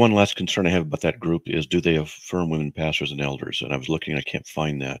 And also one last concern I have about that group is, do they affirm women pastors and elders? And I was looking, I can't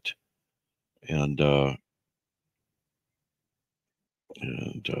find that. And I'll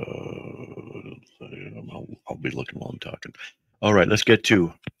be looking while I'm talking. All right, let's get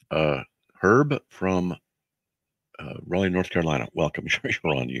to Herb from Raleigh, North Carolina. Welcome.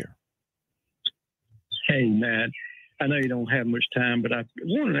 You're on here. Hey, Matt. I know you don't have much time, but I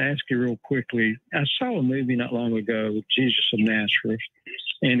wanted to ask you real quickly. I saw a movie not long ago, Jesus of Nazareth,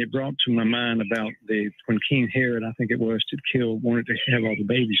 and it brought to my mind about when King Herod, I think it was, wanted to have all the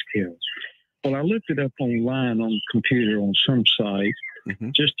babies killed. Well, I looked it up online on the computer on some site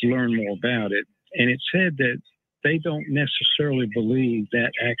just to learn more about it, and it said that they don't necessarily believe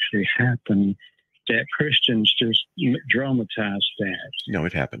that actually happened, that Christians just dramatized that. No,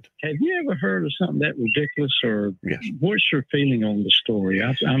 it happened. Have you ever heard of something that ridiculous, or what's your feeling on the story?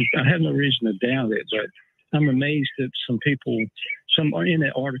 I have no reason to doubt it, but I'm amazed that some people, in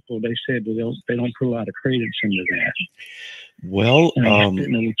that article, they said that they don't put a lot of credence into that. Well, I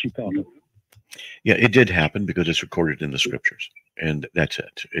didn't know what you thought of it. Yeah, it did happen because it's recorded in the scriptures, and that's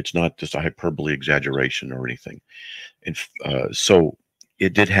it. It's not just a hyperbole, exaggeration, or anything. And so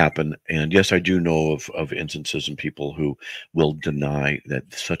it did happen. And yes, I do know of instances and people who will deny that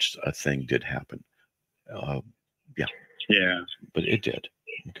such a thing did happen. Yeah, but it did.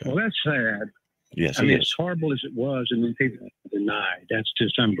 Okay. Well, that's sad. Yes, I mean, it as is. horrible as it was, and then people deny. That's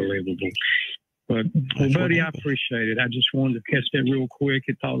just unbelievable. But, well, buddy, I appreciate it. I just wanted to catch that real quick.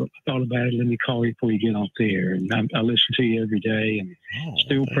 I thought about it. Let me call you before you get off there. And I listen to you every day, and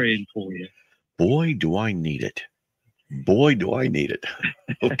still praying for you. Boy, do I need it. Boy, do I need it.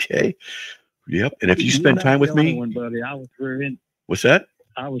 Okay. Yep. And if you spend time with me, buddy, I was rear-ended. What's that?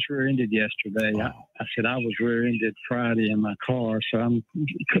 I was rear-ended yesterday. I said I was rear-ended Friday in my car, so I'm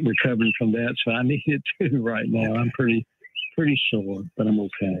recovering from that. So I need it too right now. I'm pretty pretty sore, but I'm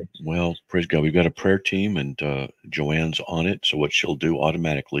okay. Well, praise God. We've got a prayer team, and Joanne's on it. So what she'll do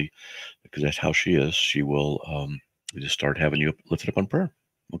automatically, because that's how she is, she will just start having you lifted up on prayer.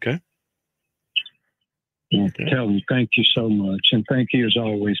 Okay? Tell them thank you so much. And thank you as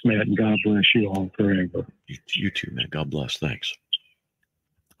always, Matt, and God bless you all forever. You too, man. God bless. Thanks.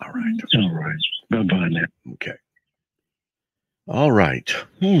 All right. All right. Bye-bye now. Okay. All right.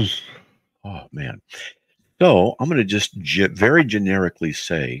 Oh, man. So I'm going to just very generically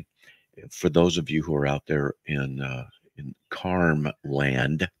say, for those of you who are out there in Carm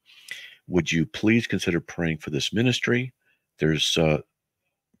land, would you please consider praying for this ministry? There's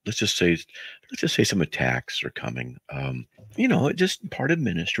let's just say some attacks are coming. Just part of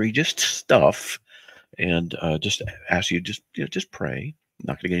ministry, just stuff, and just ask you just pray. I'm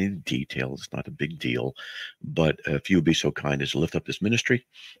not going to get any details. It's not a big deal, but if you would be so kind as to lift up this ministry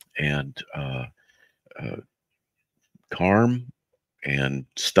and Carm and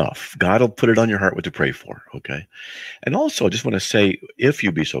stuff, God will put it on your heart what to pray for. Okay, and also I just want to say, if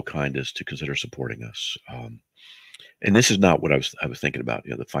you'd be so kind as to consider supporting us. And this is not what I was thinking about,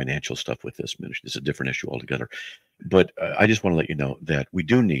 the financial stuff with this ministry. This is a different issue altogether. But I just want to let you know that we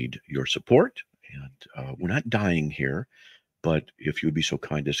do need your support, and we're not dying here. But if you would be so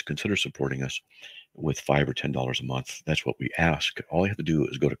kind as to consider supporting us with $5 or $10 a month, that's what we ask. All you have to do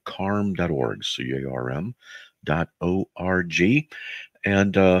is go to carm.org, CARM.org,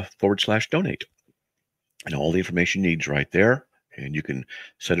 and /donate. And all the information you need is right there. And you can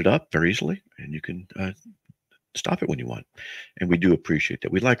set it up very easily, and you can stop it when you want. And we do appreciate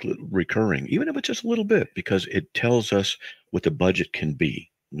that. We like recurring, even if it's just a little bit, because it tells us what the budget can be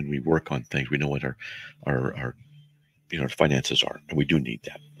when we work on things. We know what our finances are, and we do need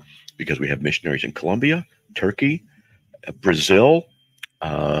that because we have missionaries in Colombia, Turkey, Brazil,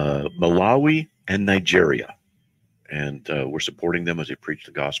 Malawi, and Nigeria, and we're supporting them as they preach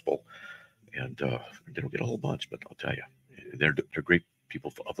the gospel. And they don't get a whole bunch, but I'll tell you, they're great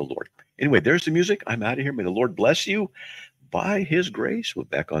people of the Lord. Anyway, there's the music. I'm out of here. May the Lord bless you by his grace. We'll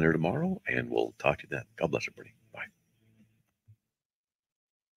be back on there tomorrow, and we'll talk to you then. God bless everybody. Bye.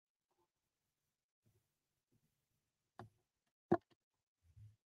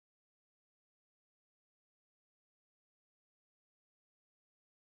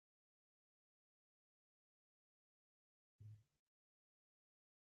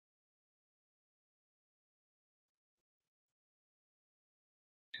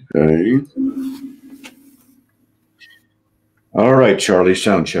 Okay. All right, Charlie,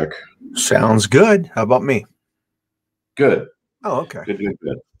 sound check. Sounds good. How about me? Good. Oh, okay. Good.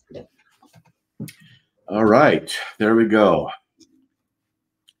 All right, there we go.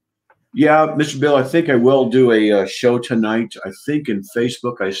 Yeah, Mr. Bill, I think I will do a show tonight. I think in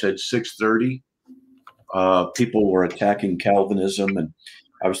Facebook I said 6:30. People were attacking Calvinism, and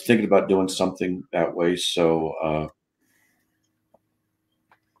I was thinking about doing something that way. So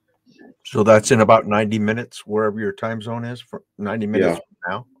that's in about 90 minutes, wherever your time zone is, for 90 minutes from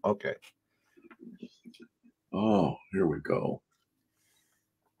now? Okay. Oh, here we go.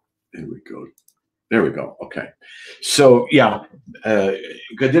 There we go. Okay. So, yeah, I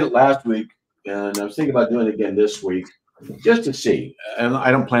did it last week, and I was thinking about doing it again this week just to see. And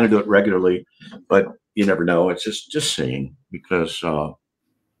I don't plan to do it regularly, but you never know. It's just seeing, because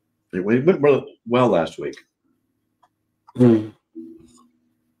it went well last week. We've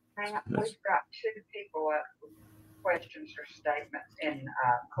got 2 people up with questions or statements in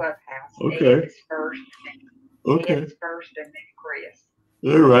Clubhouse. Okay. Ed's first. Okay. Ed's first, and then Chris.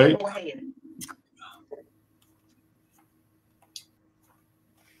 All right. Go ahead.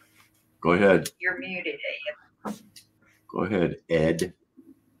 Go ahead. You're muted, Ed. Go ahead, Ed.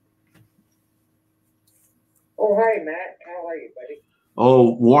 Oh, hey, Matt. How are you, buddy?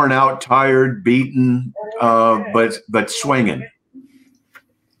 Oh, worn out, tired, beaten, but swinging.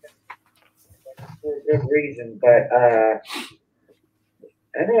 For a good reason, but I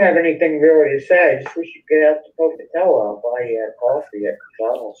don't have anything really to say. I just wish you could get out to Pocatello. I'll buy you a coffee at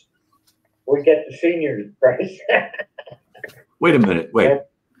McDonald's. We get the seniors price. Wait a minute. Wait.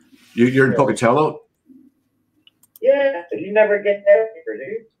 You're in Pocatello? Yeah. You never get there, do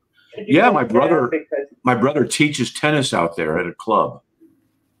you? Yeah, my brother teaches tennis out there at a club.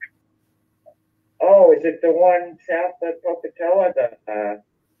 Oh, is it the one south of Pocatello, the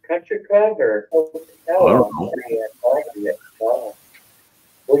country club, or Pocatello? I don't know.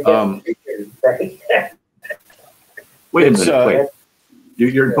 Wait a minute. Wait.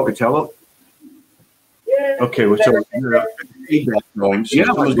 You're in Pocatello? Yeah. Okay, well, so feedback going. So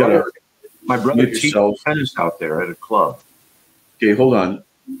yeah, my brother teaches tennis out there at a club. Okay, hold on.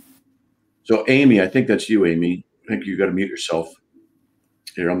 So Amy, I think that's you, Amy. think you got to mute yourself.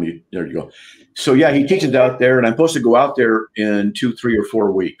 Here, I'll mute. There you go. So yeah, he teaches out there, and I'm supposed to go out there in 2, 3, or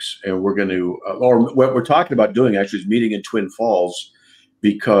 4 weeks, and we're going to, or what we're talking about doing actually is meeting in Twin Falls,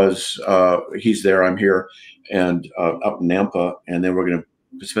 because he's there, I'm here, and up in Nampa, and then we're going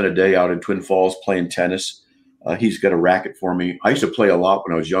to spend a day out in Twin Falls playing tennis. He's got a racket for me. I used to play a lot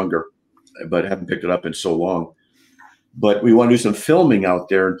when I was younger, but haven't picked it up in so long. But we want to do some filming out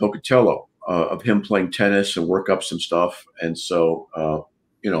there in Pocatello of him playing tennis and work up some stuff. And so,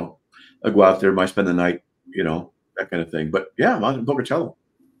 you know, I go out there, might spend the night, you know, that kind of thing. But yeah, I'm out in Pocatello.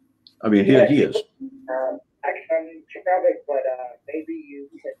 I mean, he is. I'm in Chicago, but maybe you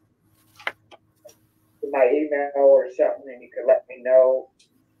can send my email or something, and you could let me know.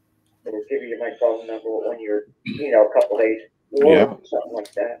 Or give you my phone number when you're, you know, a couple days. Yeah. Something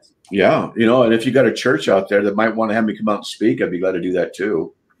like that. Yeah, you know, and if you got a church out there that might want to have me come out and speak, I'd be glad to do that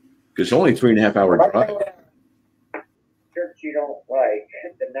too. Because it's only 3.5 hour drive. Church you don't like,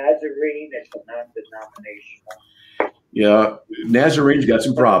 the Nazarene is a non-denominational. Yeah, Nazarene's got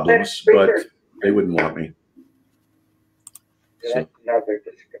some problems, but they wouldn't want me. That's another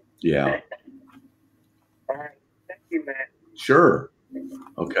discussion. Yeah. All right. Thank you, Matt. Sure.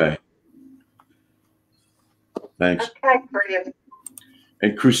 Okay. Thanks. Okay, brilliant.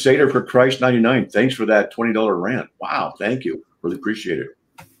 And Crusader for Christ 99. Thanks for that $20 rant. Wow, thank you. Really appreciate it.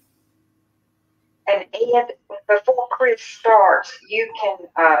 And Ed, before Chris starts, you can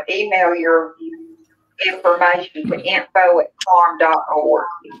email your information to info@carm.org.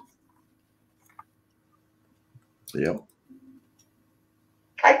 Yep.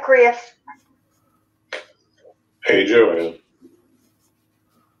 Hey, Chris. Hey, Joanne.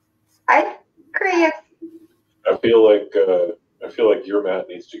 Hey, Chris. I feel like your Matt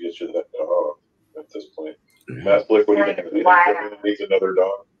needs to get you that dog at this point. Matt Blick, what do you think? Joanne needs another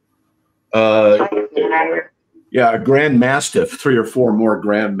dog. Yeah, a Grand Mastiff, 3 or 4 more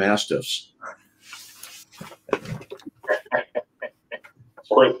Grand Mastiffs.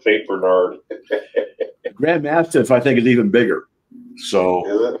 Or a St. Bernard. Grand Mastiff, I think, is even bigger.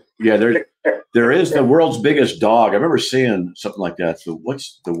 So, yeah, there is the world's biggest dog. I remember seeing something like that. So,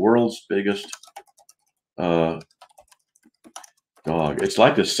 what's the world's biggest dog? It's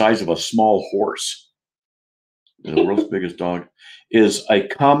like the size of a small horse. The world's biggest dog is a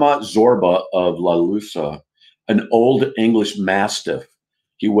Kama Zorba of La Lusa, an old English Mastiff.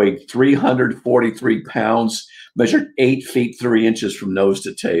 He weighed 343 pounds, measured 8 feet 3 inches from nose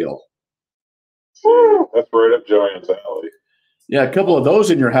to tail. Woo, that's right up Joanne's alley. Yeah, a couple of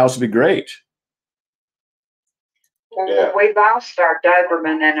those in your house would be great. Yeah. We lost our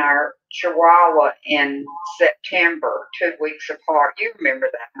Doberman and our Chihuahua in September, 2 weeks apart. You remember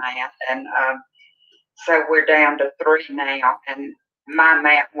that, Matt. And so we're down to 3 now, and my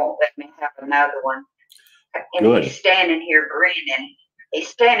Matt won't let me have another one. And Good. He's standing here grinning. He's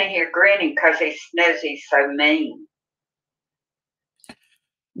standing here grinning because he knows he's so mean.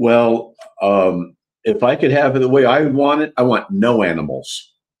 Well, if I could have it the way I want it, I want no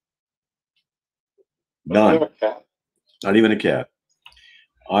animals. None. Not even a cat.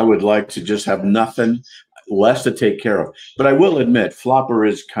 I would like to just have nothing, less to take care of. But I will admit, Flopper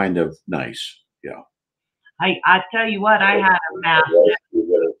is kind of nice. Yeah. I tell you what, I had a mastiff.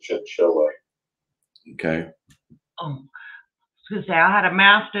 Okay. I was gonna say I had a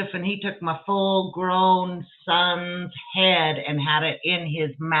mastiff, and he took my full-grown son's head and had it in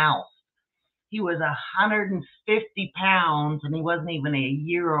his mouth. He was 150 pounds, and he wasn't even a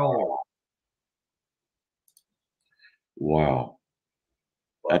year old. Wow.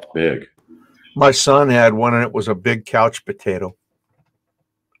 That's big. My son had one, and it was a big couch potato.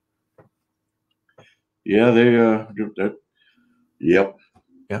 Yeah, yep.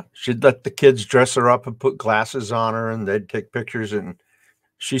 Yeah, she'd let the kids dress her up and put glasses on her, and they'd take pictures, and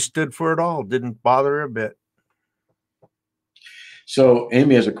she stood for it all. Didn't bother her a bit. So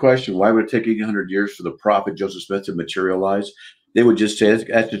Amy has a question. Why would it take 800 years for the prophet Joseph Smith to materialize? They would just say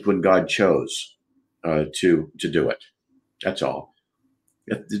that's just when God chose to do it. That's all.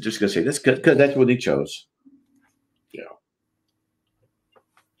 They're just going to say that's because that's what he chose. Yeah.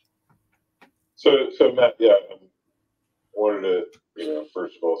 So Matt, yeah, I wanted to,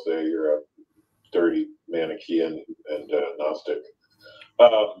 first of all say you're a dirty Manichaean and Gnostic.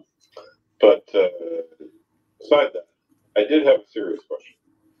 But aside that, I did have a serious question.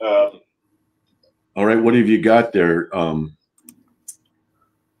 All right, what have you got there?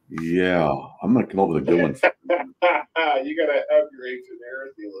 Yeah, I'm going to come up with a good one. You got to have your ancient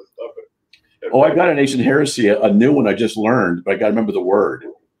heresy list up. Oh, I got an ancient heresy, a new one I just learned, but I got to remember the word.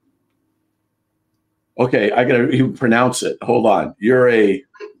 Okay, I got to even pronounce it. Hold on. You're a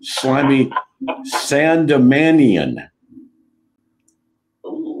slimy Sandemanian.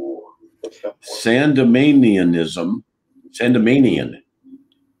 Ooh, Sandemanianism. Sandemanian.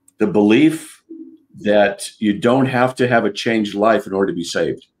 The belief that you don't have to have a changed life in order to be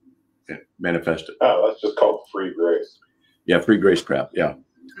saved. Manifested. Oh, that's just called free grace. Yeah, free grace crap. Yeah.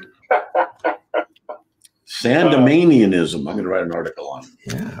 Sandemanianism. I'm going to write an article on it.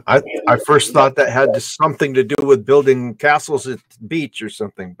 Yeah, I first thought that had something to do with building castles at the beach or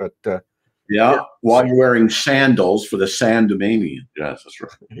something, but yeah, while you're wearing sandals for the Sandemanian. Yes, that's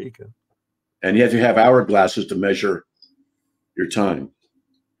right. There you go. And you have to have hourglasses to measure your time.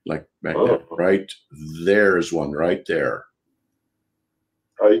 Like right there is one right there.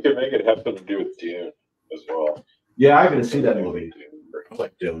 Oh, you can make it have something to do with Dune as well. Yeah, I can see that movie. I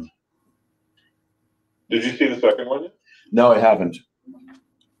like Dune. Did you see the second one yet? No, I haven't.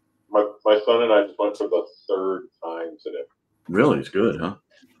 My son and I just went for the third time today. Really? It's good, huh?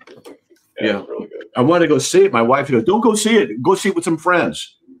 Yeah. It's really good. I want to go see it. My wife goes, don't go see it. Go see it with some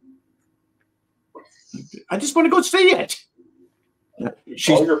friends. I just want to go see it.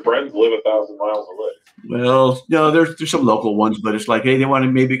 All your friends live 1,000 miles away. Well, no, there's some local ones, but it's like, hey, they want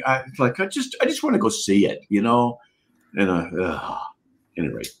to maybe. It's like I just want to go see it, you know. And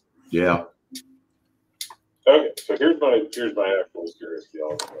anyway, yeah. Okay, so here's my actual serious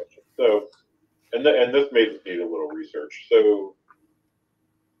theology question. So, and this made me need a little research. So,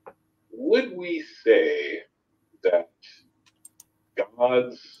 would we say that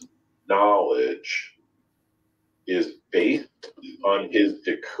God's knowledge is based on his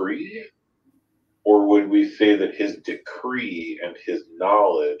decree, or would we say that his decree and his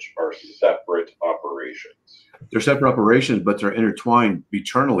knowledge are separate operations? They're separate operations, but they're intertwined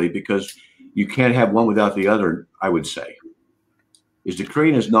eternally because you can't have one without the other, I would say. His decree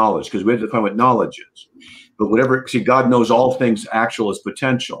and his knowledge, because we have to define what knowledge is. But whatever, see, God knows all things actual as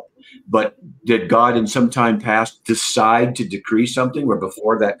potential. But did God in some time past decide to decree something where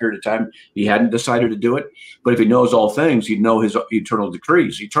before that period of time he hadn't decided to do it? But if he knows all things, he'd know his eternal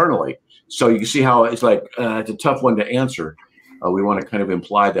decrees eternally. So you can see how it's like it's a tough one to answer. We want to kind of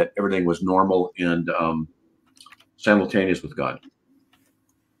imply that everything was normal and simultaneous with God.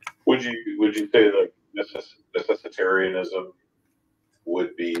 Would you say that necessitarianism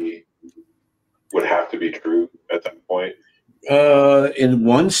would have to be true at that point? In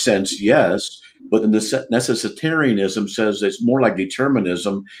one sense, yes, but the necessitarianism says it's more like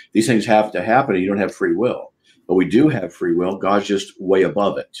determinism. These things have to happen, and you don't have free will. But we do have free will. God's just way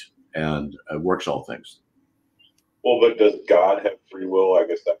above it and works all things. Well, but does God have free will? I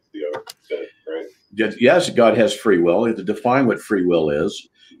guess that's the other thing, right? Yes, God has free will. You have to define what free will is.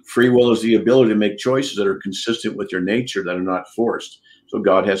 Free will is the ability to make choices that are consistent with your nature that are not forced. So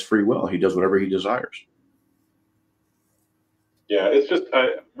God has free will. He does whatever he desires. Yeah, it's just I'm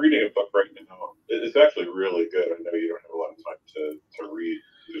reading a book right now. It's actually really good. I know you don't have a lot of time to read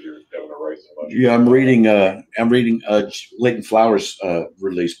because you're having to write so much. Yeah, I'm reading Leighton Flowers'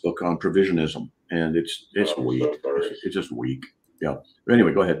 released book on provisionism, and it's weak. It's just weak. Yeah. But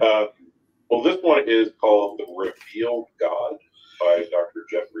anyway, go ahead. Well, this one is called "The Revealed God" by Dr.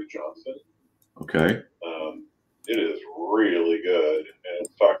 Jeffrey Johnson. Okay. It is really good, and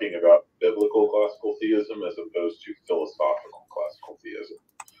it's talking about biblical classical theism as opposed to philosophical classical theism.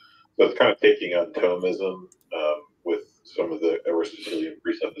 So it's kind of taking on Thomism with some of the Aristotelian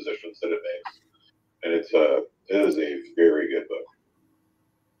presuppositions that it makes, and it is a very good book.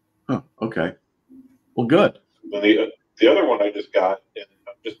 Huh, okay. Well, good. And the other one I just got, and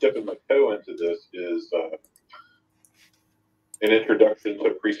I'm just dipping my toe into this, is an introduction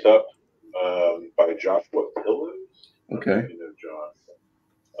to Precept by Joshua Pillows. Okay. You know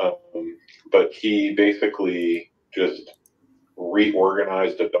John. But he basically just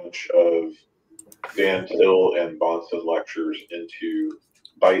reorganized a bunch of Van Til and Bahnsen lectures into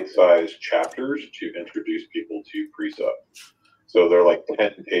bite-sized chapters to introduce people to Precept. So they're like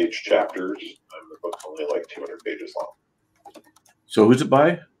 10-page chapters. The book's only like 200 pages long. So who's it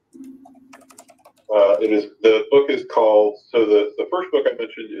by? The book is called, so the first book I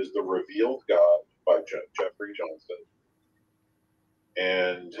mentioned is The Revealed God by Jeffrey Johnson.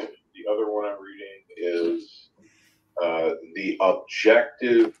 And the other one I'm reading is The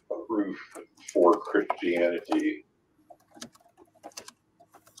Objective Proof for Christianity.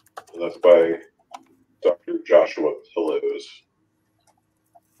 And that's by Dr. Joshua Pillows.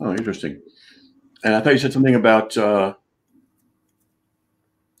 Oh, interesting. And I thought you said something about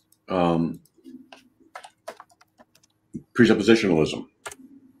presuppositionalism.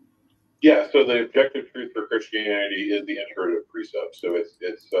 Yeah, so the objective truth for Christianity is the intro to Precept. So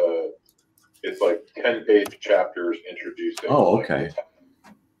it's like 10-page chapters introducing. Oh, okay.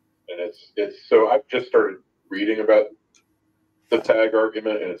 and it's so I've just started reading about the tag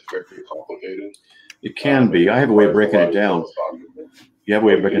argument, and it's very complicated. It can be. I have a way of breaking it down. You have a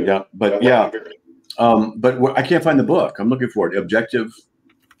way of breaking it down, but yeah. But I can't find the book. I'm looking for it. Objective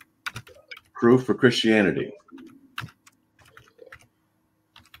Proof for Christianity.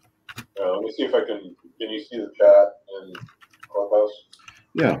 Let me see if I can. Can you see the chat in Clubhouse?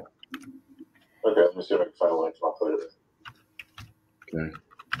 Yeah. Okay. Let me see if I can find a link. I'll put it in. Okay.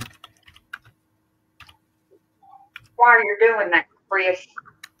 While you're doing that, Chris,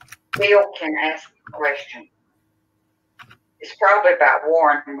 Bill can ask a question. It's probably about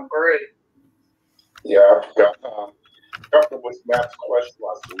Warren McGrew. Yeah, I got with Matt's question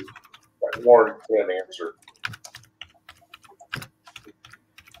last week. That Warren can't answer.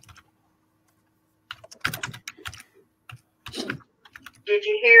 Did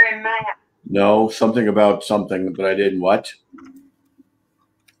you hear him, Matt? No, something about something, but I didn't. What?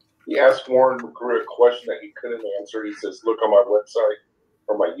 He asked Warren McGrew a question that he couldn't answer. He says, "Look on my website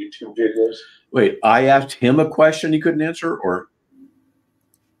or my YouTube videos." Wait, I asked him a question he couldn't answer, or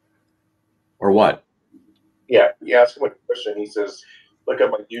what? Yeah, he asked him a question. He says, "Look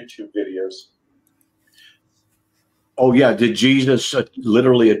at my YouTube videos." Oh yeah, did Jesus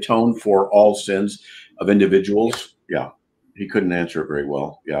literally atone for all sins of individuals? Yeah, he couldn't answer it very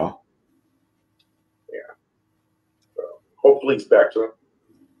well. Yeah. Yeah. So hopefully he's back to him.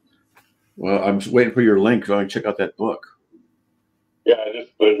 Well, I'm just waiting for your link so I can check out that book. Yeah, I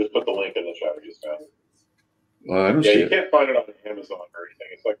just put the link in the chat. I just found it. Well, I don't Yeah, see you it. can't find it on Amazon or anything.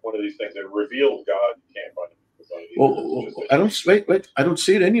 It's like one of these things that reveals God. You can't find it. Well, I don't wait. I don't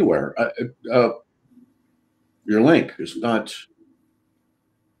see it anywhere. Your link is not.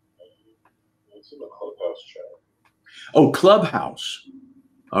 It's in the Clubhouse chat. Oh, Clubhouse.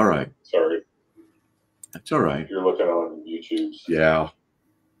 All right. Sorry. That's all right. You're looking on YouTube. Yeah.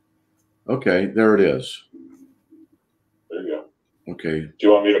 Okay, there it is. There you go. Okay. Do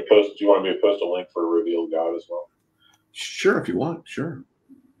you want me to post? Do you want me to post a link for Revealed God as well? Sure, if you want. Sure.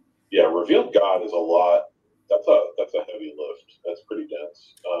 Yeah, Revealed God is a lot. That's a heavy lift. That's pretty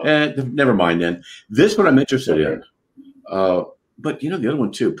dense. Never mind then. This one I'm interested in. But you know the other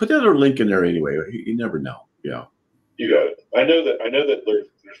one too. Put the other link in there anyway. You never know. Yeah. You got it. I know that there's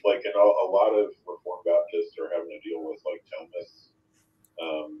like a lot of Reformed Baptists are having to deal with like Thomists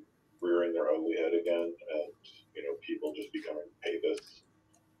rearing their ugly head again, and people just becoming papists.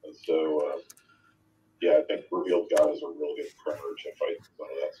 And so yeah, I think Revealed God is a real good primer to fight some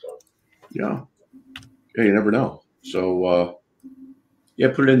of that stuff. Yeah. Yeah, you never know. So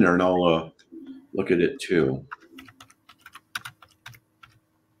yeah, put it in there and I'll look at it too.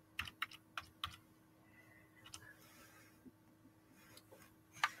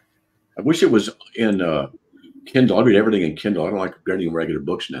 I wish it was in Kindle. I read everything in Kindle. I don't like reading regular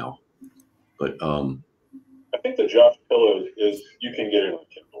books now. But I think the Josh Pillow is you can get it on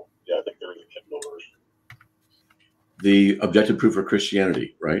Kindle. Yeah, I think there is a Kindle version. The Objective Proof for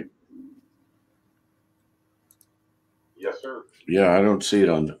Christianity, right? Yes, sir. Yeah, I don't see it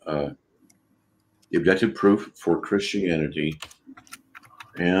on the Objective Proof for Christianity.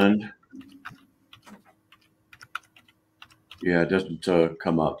 And yeah, it doesn't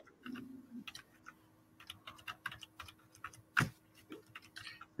come up.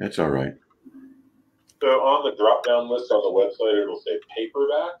 That's all right. So on the drop-down list on the website, it'll say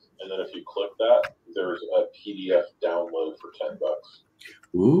paperback, and then if you click that, there's a PDF download for $10.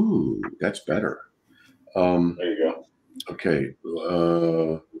 Ooh, that's better. There you go. Okay.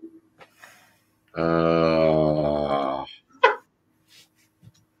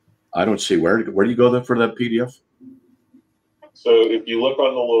 I don't see where do you go then for that PDF? So if you look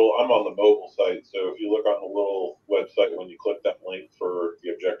on the little, I'm on the mobile site. So if you look on the little website, when you click that link for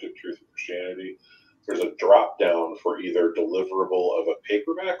the Objective Truth of Christianity, there's a drop down for either deliverable of a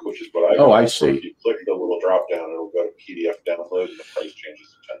paperback, which is what I got. I see. If you click the little drop down, it'll go to PDF download, and the price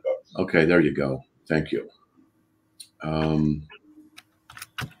changes to $10. Okay, there you go. Thank you.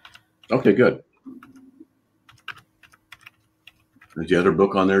 Okay, good. Is the other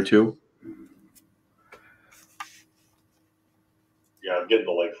book on there too? Yeah, I'm getting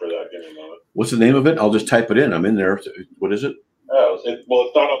the link for that. Give me a moment. What's the name of it? I'll just type it in. I'm in there. What is it? Oh, well,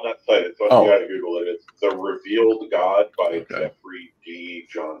 it's not on that site. It's on, you got to Google it. It's The Revealed God by Jeffrey D.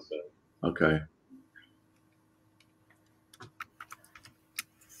 Johnson. Okay.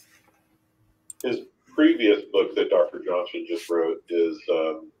 His previous book that Dr. Johnson just wrote is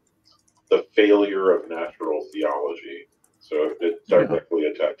The Failure of Natural Theology. So it's directly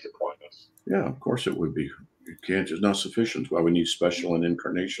attacked Aquinas. Yeah, of course it would be. You can't. It's not sufficient. Why we need special and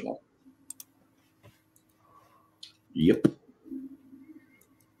incarnational. Yep.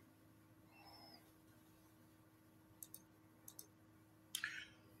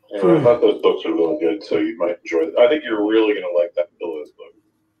 Anyway, I thought those books are really good, so you might enjoy it. I think you're really going to like that Phyllis book.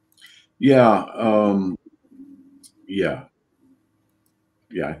 Yeah. Yeah.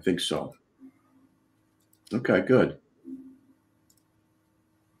 Yeah, I think so. Okay, good.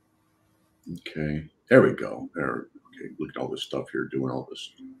 Okay, there we go. There. Okay, look at all this stuff here, doing all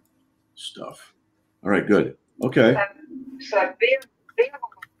this stuff. All right, good. Okay. So Bill will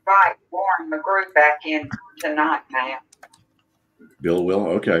invite Warren McGrew back in tonight, man. Bill will?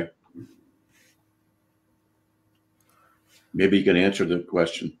 Okay. Maybe you can answer the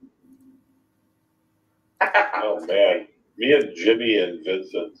question. Oh man, me and Jimmy and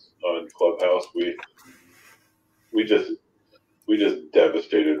Vincent on Clubhouse, we just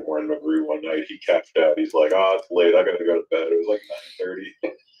devastated Warren McGrew one night. He cashed out. He's like, "Oh, it's late. I gotta go to bed." It was like 9:30.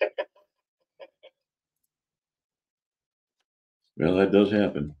 Well, that does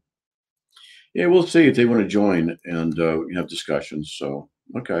happen. Yeah, we'll see if they want to join and have discussions. So,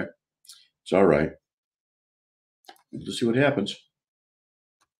 okay, it's all right. We'll see what happens.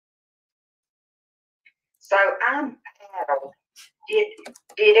 So I'm paddled.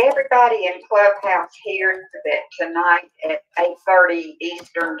 Did everybody in Clubhouse hear that tonight at 8:30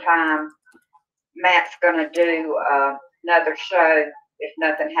 Eastern time, Matt's going to do another show if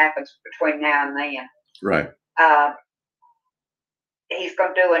nothing happens between now and then? Right. He's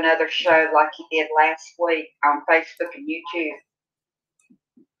going to do another show like he did last week on Facebook and YouTube.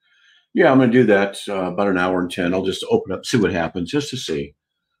 Yeah, I'm going to do that about an hour and 10. I'll just open up, see what happens, just to see.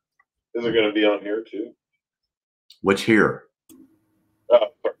 Is it going to be on here too? What's here?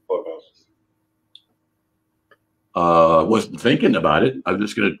 Clubhouse. Wasn't thinking about it. I'm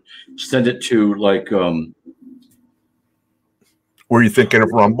just going to send it to like. Were you thinking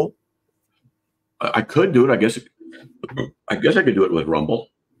of Rumble? I could do it. I guess I could do it with Rumble.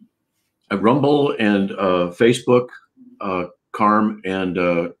 Rumble and Facebook, Carm, and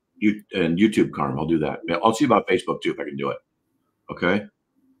YouTube Carm. I'll do that. I'll see about Facebook too if I can do it. Okay.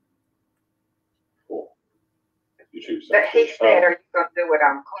 Cool. YouTube. But he said, "Are you going to do it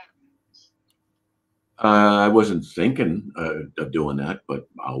on Clubhouse?" I wasn't thinking of doing that, but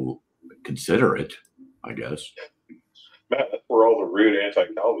I'll consider it, I guess. Matt, that's where all the rude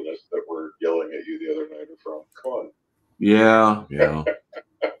anti-Calvinists that were yelling at you the other night are from. Come on. Yeah.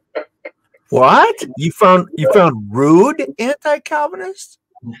 What? You found rude anti-Calvinists?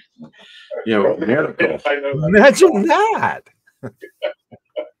 Yeah, radical. I know that. Imagine that.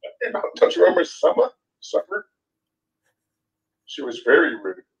 Don't you remember Summer? She was very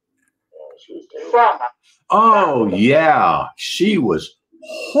rude. She was terrible. Oh yeah, she was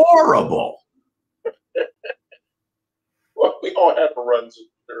horrible. Well, we all have runs with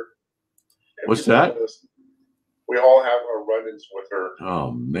her. What's that? We all have our run-ins with her.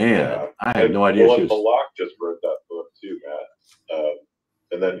 Oh man, Yeah. I had no idea. She was... Malak just read that book too, Matt.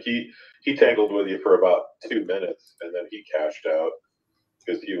 And then he tangled with you for about 2 minutes, and then he cashed out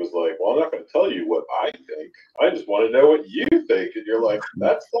because he was like, "Well, I'm not going to tell you what I think. I just want to know what you think." And you're like,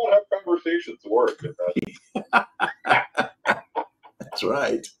 "That's not how conversations work." That's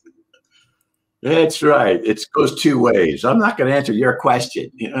right. That's right. It goes two ways. I'm not going to answer your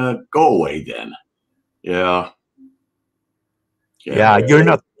question. Go away then. Yeah. Yeah, you're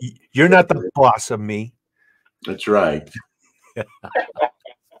not the boss of me. That's right.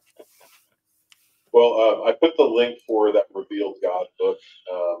 Well, I put the link for that Revealed God book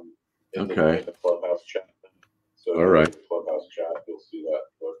in the Clubhouse chat. So all right. In the Clubhouse chat, you'll see that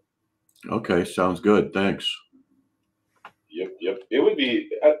book. Okay, sounds good. Thanks. Yep. It would be.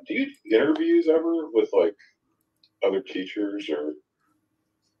 Do you do interviews ever with like other teachers or?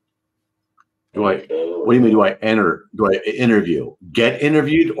 What do you mean? Do I interview? Get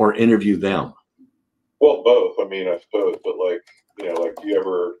interviewed or interview them? Well, both. I mean, I suppose, but like, like do you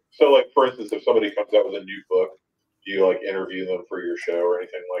ever? So, like, for instance, if somebody comes out with a new book, do you like interview them for your show or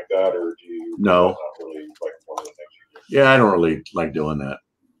anything like that, or do you? No. Not really like one of the things you do. Yeah, I don't really like doing that.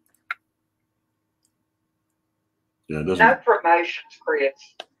 Yeah, it doesn't. No promotions, Chris.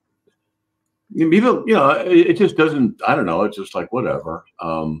 People, it just doesn't. I don't know. It's just like whatever.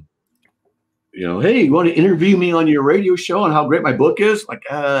 Hey, you want to interview me on your radio show on how great my book is? Like,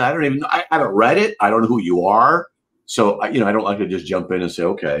 I don't even know. I haven't read it. I don't know who you are. So, I don't like to just jump in and say,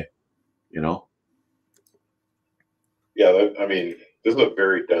 okay, Yeah, I mean, this is a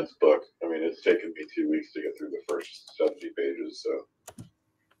very dense book. I mean, it's taken me 2 weeks to get through the first 70 pages. So.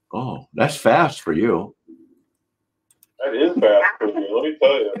 Oh, that's fast for you. That is fast for me. Let me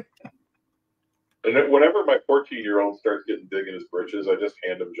tell you. And then whenever my 14-year-old starts getting big in his britches, I just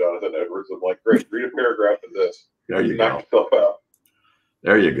hand him Jonathan Edwards. I'm like, great, read a paragraph of this. There you Knock go. yourself out.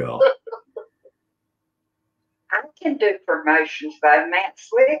 There you go. I'm can do promotions though. Matt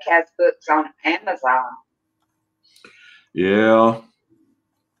Slick has books on Amazon. Yeah.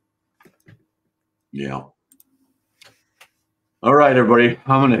 Yeah. All right, everybody.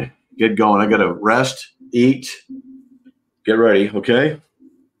 I'm going to get going. I got to rest, eat, get ready. Okay.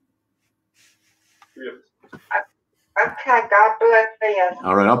 Okay, God bless you.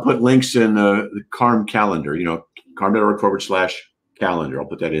 All right. I'll put links in the CARM calendar, you know, carm.org/calendar. I'll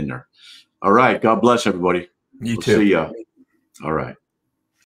put that in there. All right. God bless everybody. You We'll too. See ya. All right.